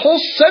that the whole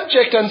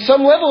subject on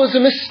some level is a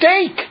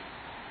mistake.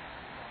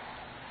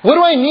 What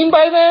do I mean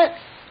by that?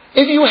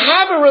 If you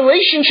have a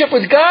relationship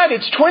with God,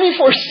 it's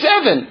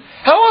 24/7.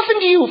 How often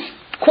do you,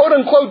 quote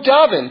unquote,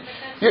 daven?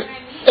 That's what I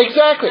mean.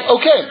 Exactly. Like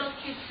Okay. a little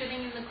kid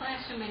sitting in the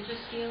classroom and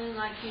just feeling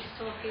like he's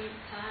talking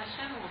to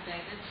Hashem all day.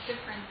 That's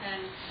different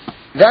than...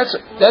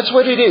 That's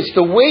what it is.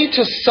 The way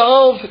to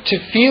solve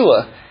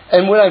tefillah,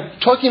 and when I'm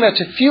talking about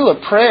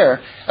tefillah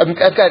prayer,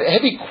 I've got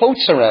heavy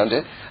quotes around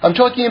it. I'm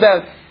talking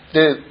about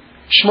the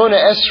Shmona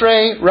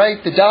Esrei,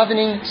 right? The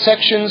davening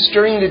sections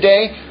during the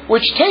day,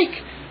 which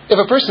take, if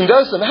a person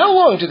does them, how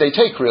long do they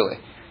take really?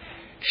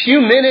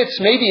 Few minutes,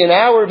 maybe an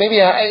hour, maybe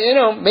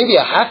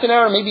a half an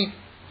hour, maybe,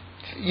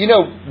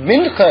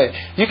 mincha.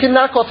 You can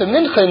knock off a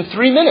mincha in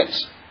 3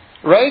 minutes,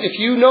 right? If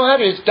you know how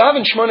to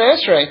daven Shmona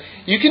Esrei,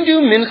 you can do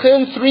mincha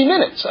in 3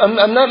 minutes.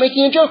 I'm not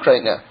making a joke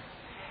right now.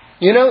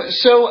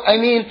 So,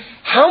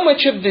 how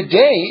much of the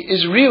day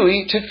is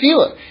really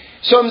tefillah?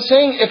 So I'm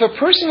saying if a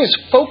person is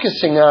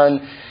focusing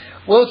on,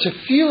 well,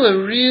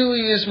 tefillah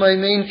really is my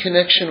main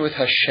connection with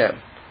Hashem.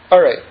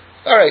 All right.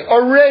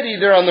 Already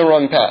they're on the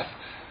wrong path.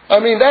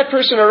 That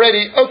person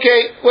already,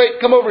 okay, wait,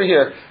 come over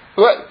here.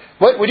 What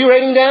are you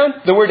writing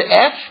down? The word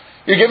F?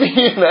 You're giving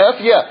me an F?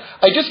 Yeah,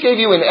 I just gave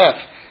you an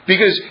F.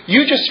 Because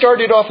you just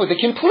started off with a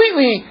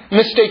completely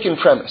mistaken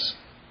premise.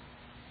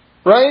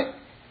 Right?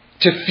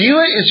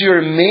 Tefillah is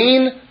your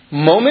main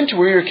moment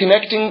where you're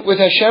connecting with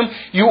Hashem.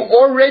 You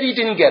already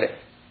didn't get it.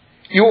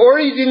 You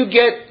already didn't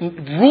get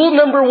rule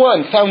number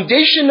 1,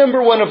 foundation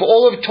number 1 of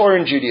all of Torah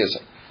and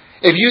Judaism.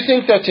 If you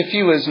think that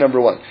tefillah is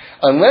number 1.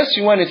 Unless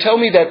you want to tell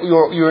me that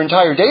your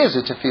entire day is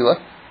a tefillah.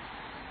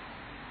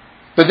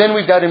 But then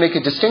we've got to make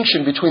a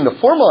distinction between the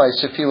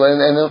formalized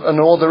tefillah and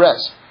all the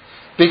rest.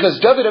 Because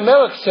David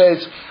HaMelech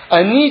says,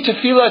 Ani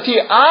tefillati,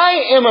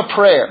 I am a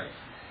prayer.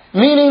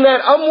 Meaning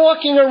that I'm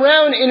walking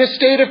around in a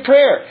state of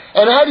prayer.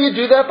 And how do you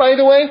do that, by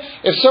the way?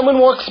 If someone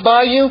walks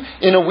by you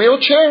in a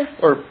wheelchair,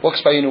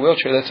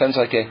 that sounds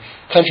like a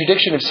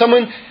contradiction. If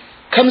someone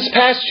comes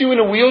past you in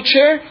a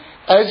wheelchair,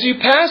 as you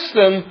pass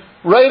them,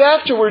 right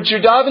afterwards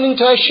you're davening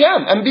to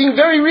Hashem. I'm being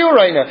very real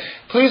right now.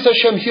 Please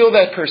Hashem, heal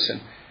that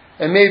person.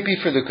 And may it be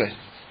for the good.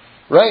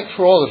 Right?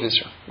 For all of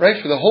Israel. Right?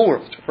 For the whole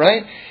world.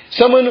 Right?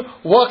 Someone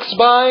walks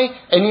by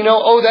and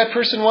that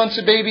person wants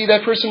a baby,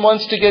 that person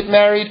wants to get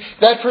married,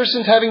 that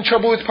person's having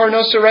trouble with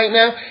Parnasa right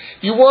now.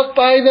 You walk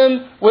by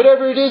them,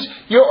 whatever it is,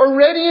 you're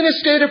already in a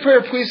state of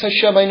prayer. Please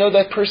Hashem, I know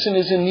that person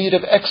is in need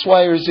of X,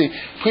 Y, or Z.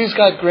 Please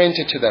God grant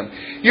it to them.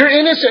 You're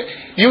innocent.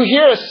 You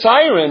hear a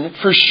siren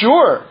for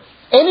sure.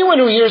 Anyone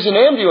who hears an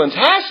ambulance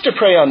has to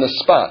pray on the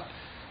spot.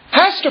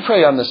 Has to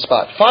pray on the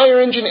spot. Fire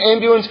engine,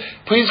 ambulance,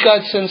 please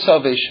God send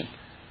salvation.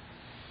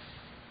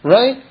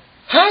 Right?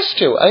 Has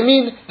to.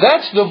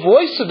 That's the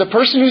voice of the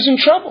person who's in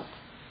trouble.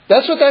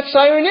 That's what that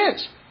siren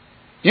is.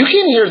 You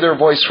can hear their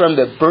voice from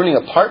the burning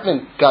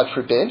apartment, God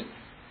forbid.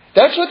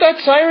 That's what that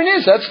siren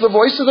is. That's the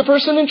voice of the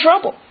person in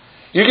trouble.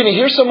 You're going to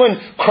hear someone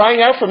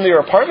crying out from their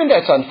apartment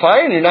that's on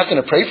fire and you're not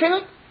going to pray for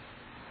them?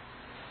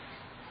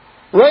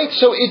 Right?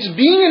 So it's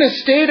being in a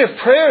state of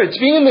prayer. It's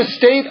being in the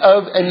state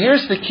of, and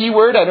here's the key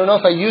word, I don't know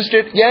if I used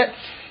it yet,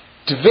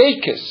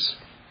 dveikus.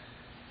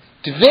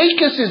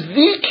 Dveikus is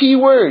the key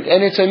word,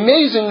 and it's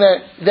amazing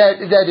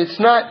that it's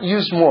not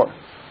used more.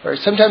 Or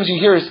sometimes you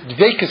hear it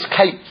dveikus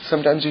kite.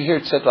 Sometimes you hear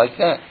it said like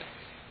that.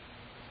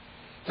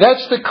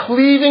 That's the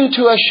cleaving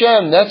to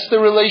Hashem. That's the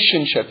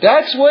relationship.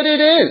 That's what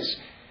it is.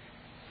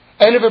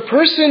 And if a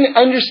person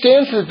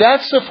understands that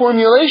that's the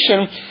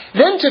formulation,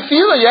 then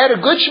tefillah, you had a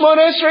good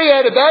Shmona Esrei, you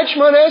had a bad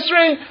Shmona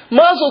Esrei,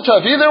 mazel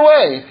tov, either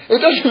way. It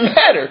doesn't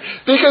matter.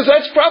 Because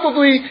that's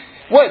probably,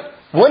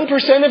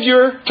 1% of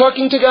your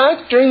talking to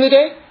God during the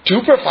day?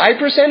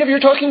 5% of your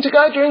talking to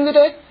God during the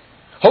day?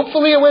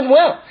 Hopefully it went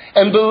well.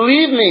 And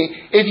believe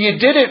me, if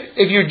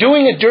you're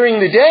doing it during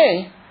the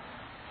day,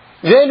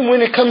 then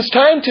when it comes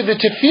time to the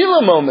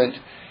tefillah moment,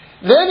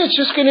 then it's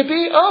just going to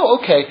be,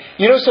 okay.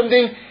 You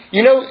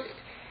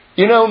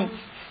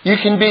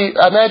can be,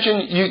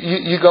 imagine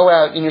you go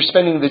out and you're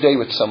spending the day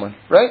with someone,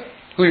 right?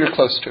 Who you're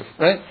close to,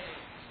 right?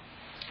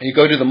 You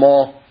go to the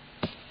mall,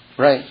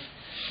 right?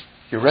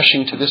 You're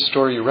rushing to this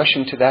store, you're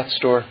rushing to that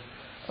store.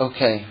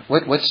 Okay,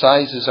 what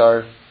sizes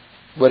are,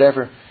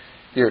 whatever.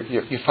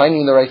 You're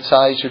finding the right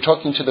size. You're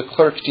talking to the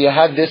clerk. Do you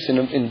have this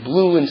in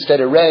blue instead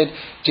of red?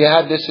 Do you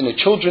have this in a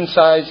children's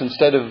size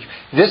instead of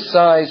this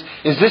size?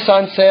 Is this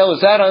on sale?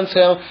 Is that on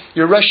sale?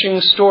 You're rushing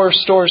store,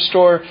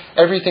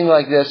 everything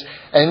like this.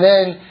 And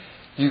then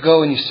you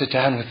go and you sit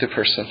down with the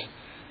person.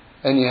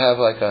 And you have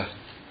like a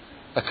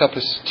cup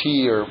of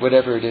tea or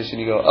whatever it is. And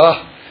you go,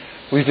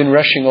 we've been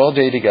rushing all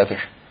day together.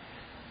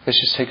 Let's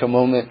just take a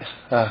moment.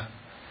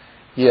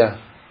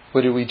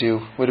 What do we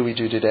do? What do we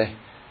do today?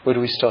 What do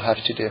we still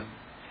have to do?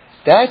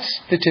 That's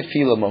the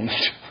tefillah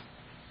moment.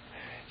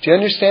 Do you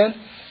understand?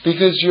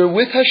 Because you're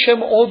with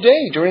Hashem all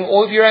day during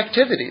all of your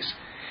activities.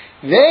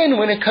 Then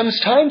when it comes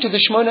time to the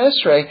Shmona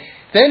Esrei,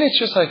 then it's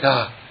just like,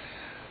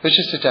 Let's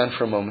just sit down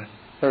for a moment.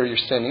 Or you're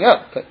standing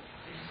up, but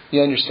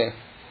you understand.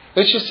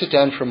 Let's just sit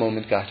down for a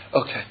moment, God.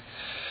 Okay.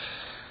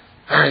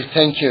 All right,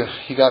 thank you.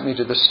 You got me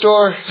to the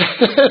store.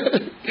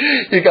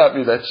 You got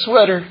me that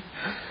sweater.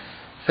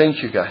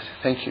 Thank you, God.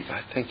 Thank you,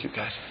 God. Thank you,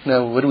 God.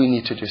 Now, what do we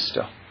need to do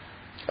still?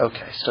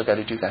 Okay, still got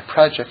to do that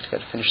project.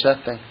 Got to finish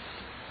that thing.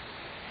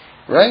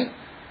 Right?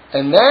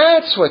 And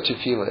that's what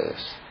tefillah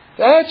is.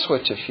 That's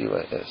what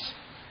tefillah is.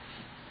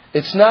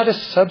 It's not a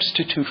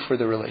substitute for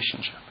the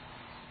relationship.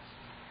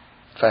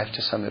 If I have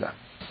to sum it up.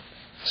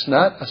 It's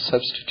not a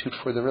substitute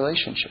for the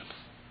relationship.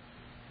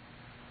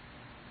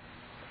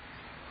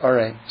 All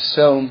right,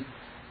 so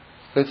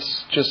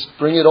let's just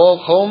bring it all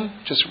home,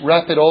 just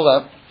wrap it all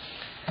up.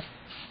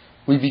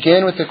 We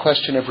began with the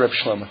question of Reb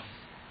Shlomo,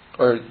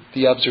 or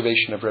the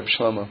observation of Reb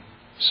Shlomo.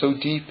 So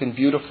deep and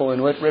beautiful,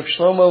 and what Reb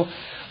Shlomo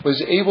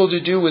was able to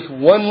do with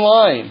one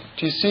line.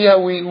 Do you see how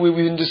we've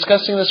been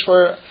discussing this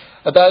for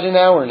about an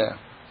hour now?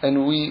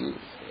 And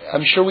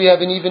I'm sure we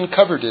haven't even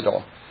covered it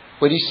all.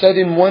 What he said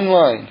in one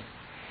line.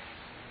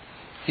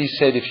 He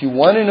said, if you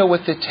want to know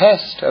what the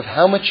test of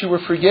how much you were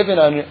forgiven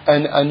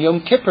on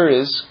Yom Kippur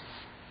is,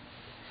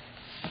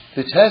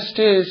 the test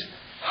is,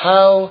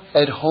 how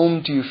at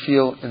home do you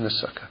feel in the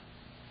sukkah?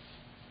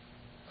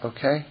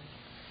 Okay?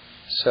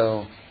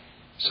 So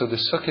the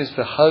sukkah is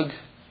the hug.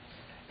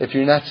 If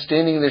you're not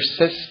standing there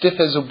stiff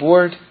as a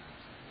board,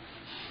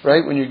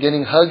 right, when you're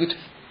getting hugged,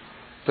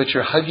 but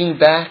you're hugging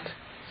back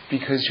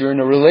because you're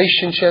in a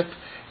relationship,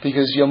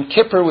 because Yom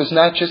Kippur was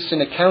not just an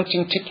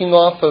accounting ticking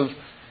off of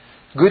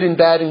good and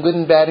bad and good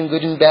and bad and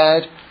good and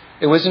bad.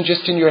 It wasn't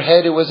just in your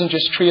head. It wasn't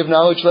just tree of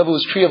knowledge level. It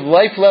was tree of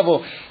life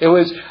level. It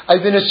was,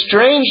 I've been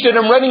estranged and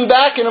I'm running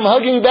back and I'm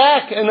hugging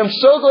back and I'm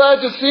so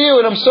glad to see you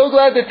and I'm so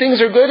glad that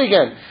things are good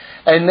again.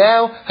 And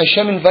now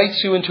Hashem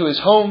invites you into His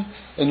home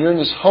and you're in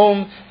His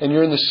home and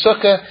you're in the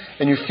sukkah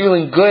and you're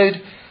feeling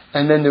good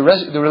and then the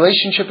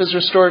relationship is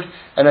restored.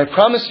 And I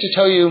promised to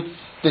tell you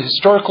the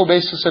historical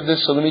basis of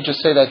this, so let me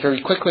just say that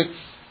very quickly.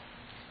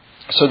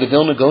 So the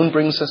Vilna Gaon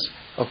brings us,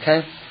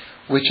 okay?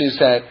 Which is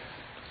that,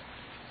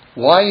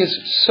 why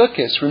is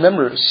Sukkot?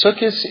 Remember,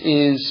 Sukkot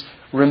is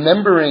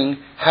remembering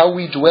how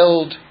we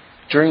dwelled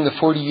during the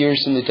 40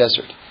 years in the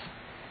desert.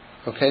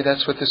 Okay,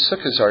 that's what the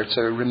Sukkahs are. It's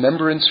a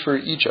remembrance for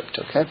Egypt,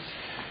 okay?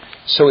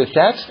 So if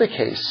that's the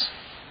case,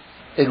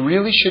 it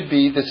really should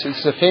be, this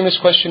is a famous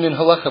question in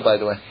Halacha, by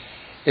the way,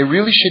 it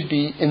really should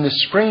be in the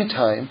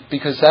springtime,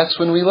 because that's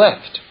when we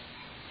left.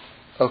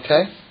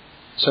 Okay?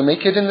 So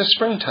make it in the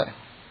springtime.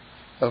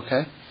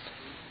 Okay?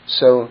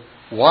 So,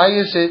 why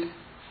is it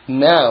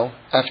now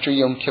after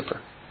Yom Kippur?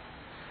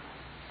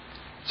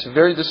 This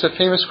is a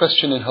famous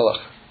question in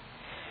Halakha.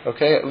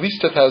 Okay, at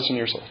least 1,000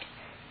 years old.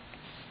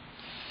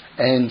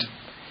 And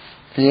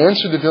the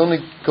answer the Vilna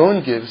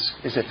Gaon gives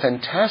is a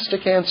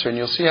fantastic answer, and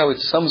you'll see how it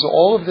sums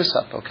all of this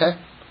up, okay?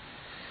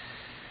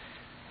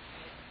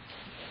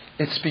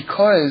 It's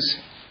because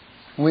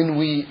when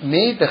we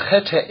made the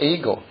Chet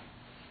HaEgel,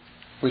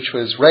 which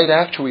was right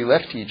after we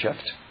left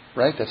Egypt,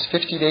 right? That's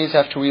 50 days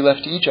after we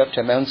left Egypt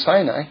at Mount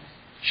Sinai,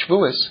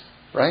 Shavuos,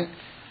 right?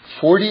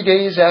 40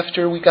 days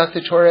after we got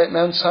the Torah at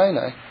Mount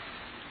Sinai,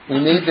 we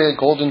made the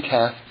golden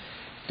calf.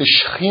 The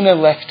Shekhinah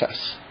left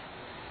us.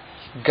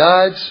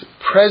 God's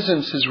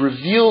presence, His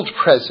revealed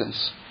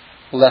presence,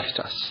 left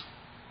us.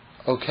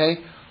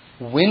 Okay?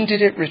 When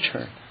did it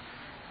return?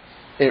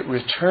 It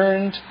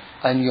returned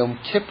on Yom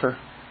Kippur.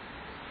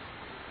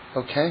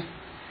 Okay?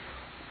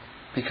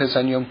 Because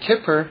on Yom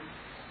Kippur,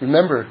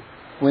 remember,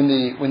 when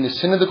the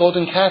sin of the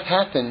golden calf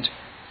happened,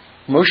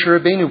 Moshe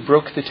Rabbeinu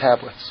broke the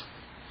tablets.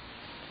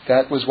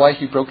 That was why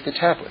he broke the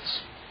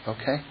tablets.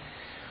 Okay?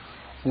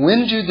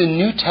 When do the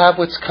new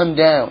tablets come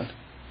down?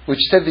 Which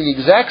said the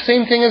exact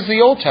same thing as the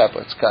old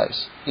tablets,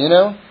 guys. You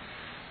know?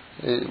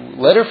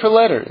 Letter for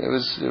letter. It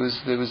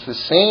was the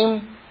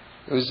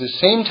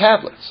same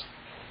tablets.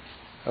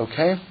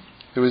 Okay?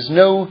 There was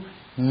no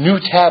new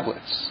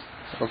tablets.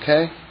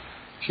 Okay?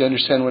 If you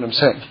understand what I'm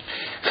saying.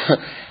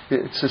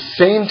 It's the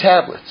same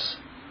tablets.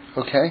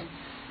 Okay?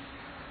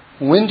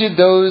 When did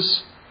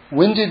those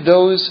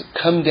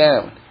come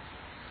down?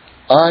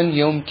 On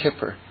Yom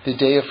Kippur, the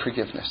day of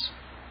forgiveness.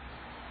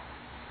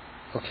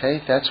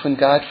 Okay? That's when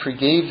God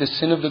forgave the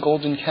sin of the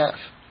golden calf.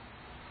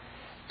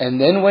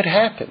 And then what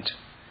happened?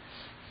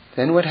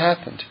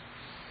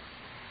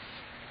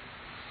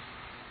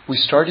 We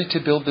started to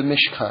build the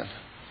Mishkan.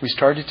 We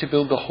started to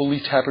build the holy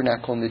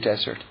tabernacle in the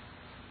desert.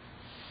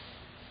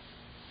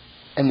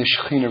 And the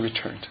Shekhinah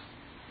returned.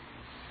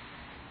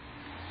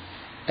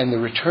 And the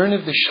return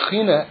of the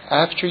Shekhinah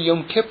after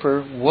Yom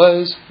Kippur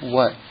was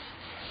what?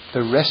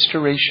 The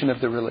restoration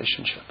of the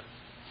relationship.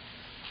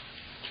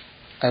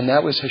 And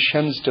that was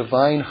Hashem's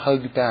divine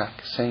hug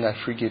back, saying, I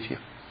forgive you.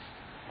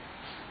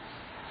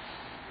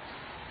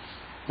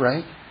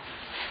 Right?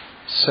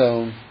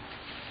 So,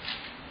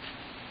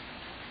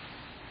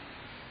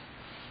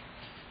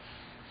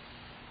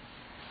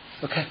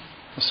 okay,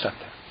 we'll stop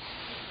there.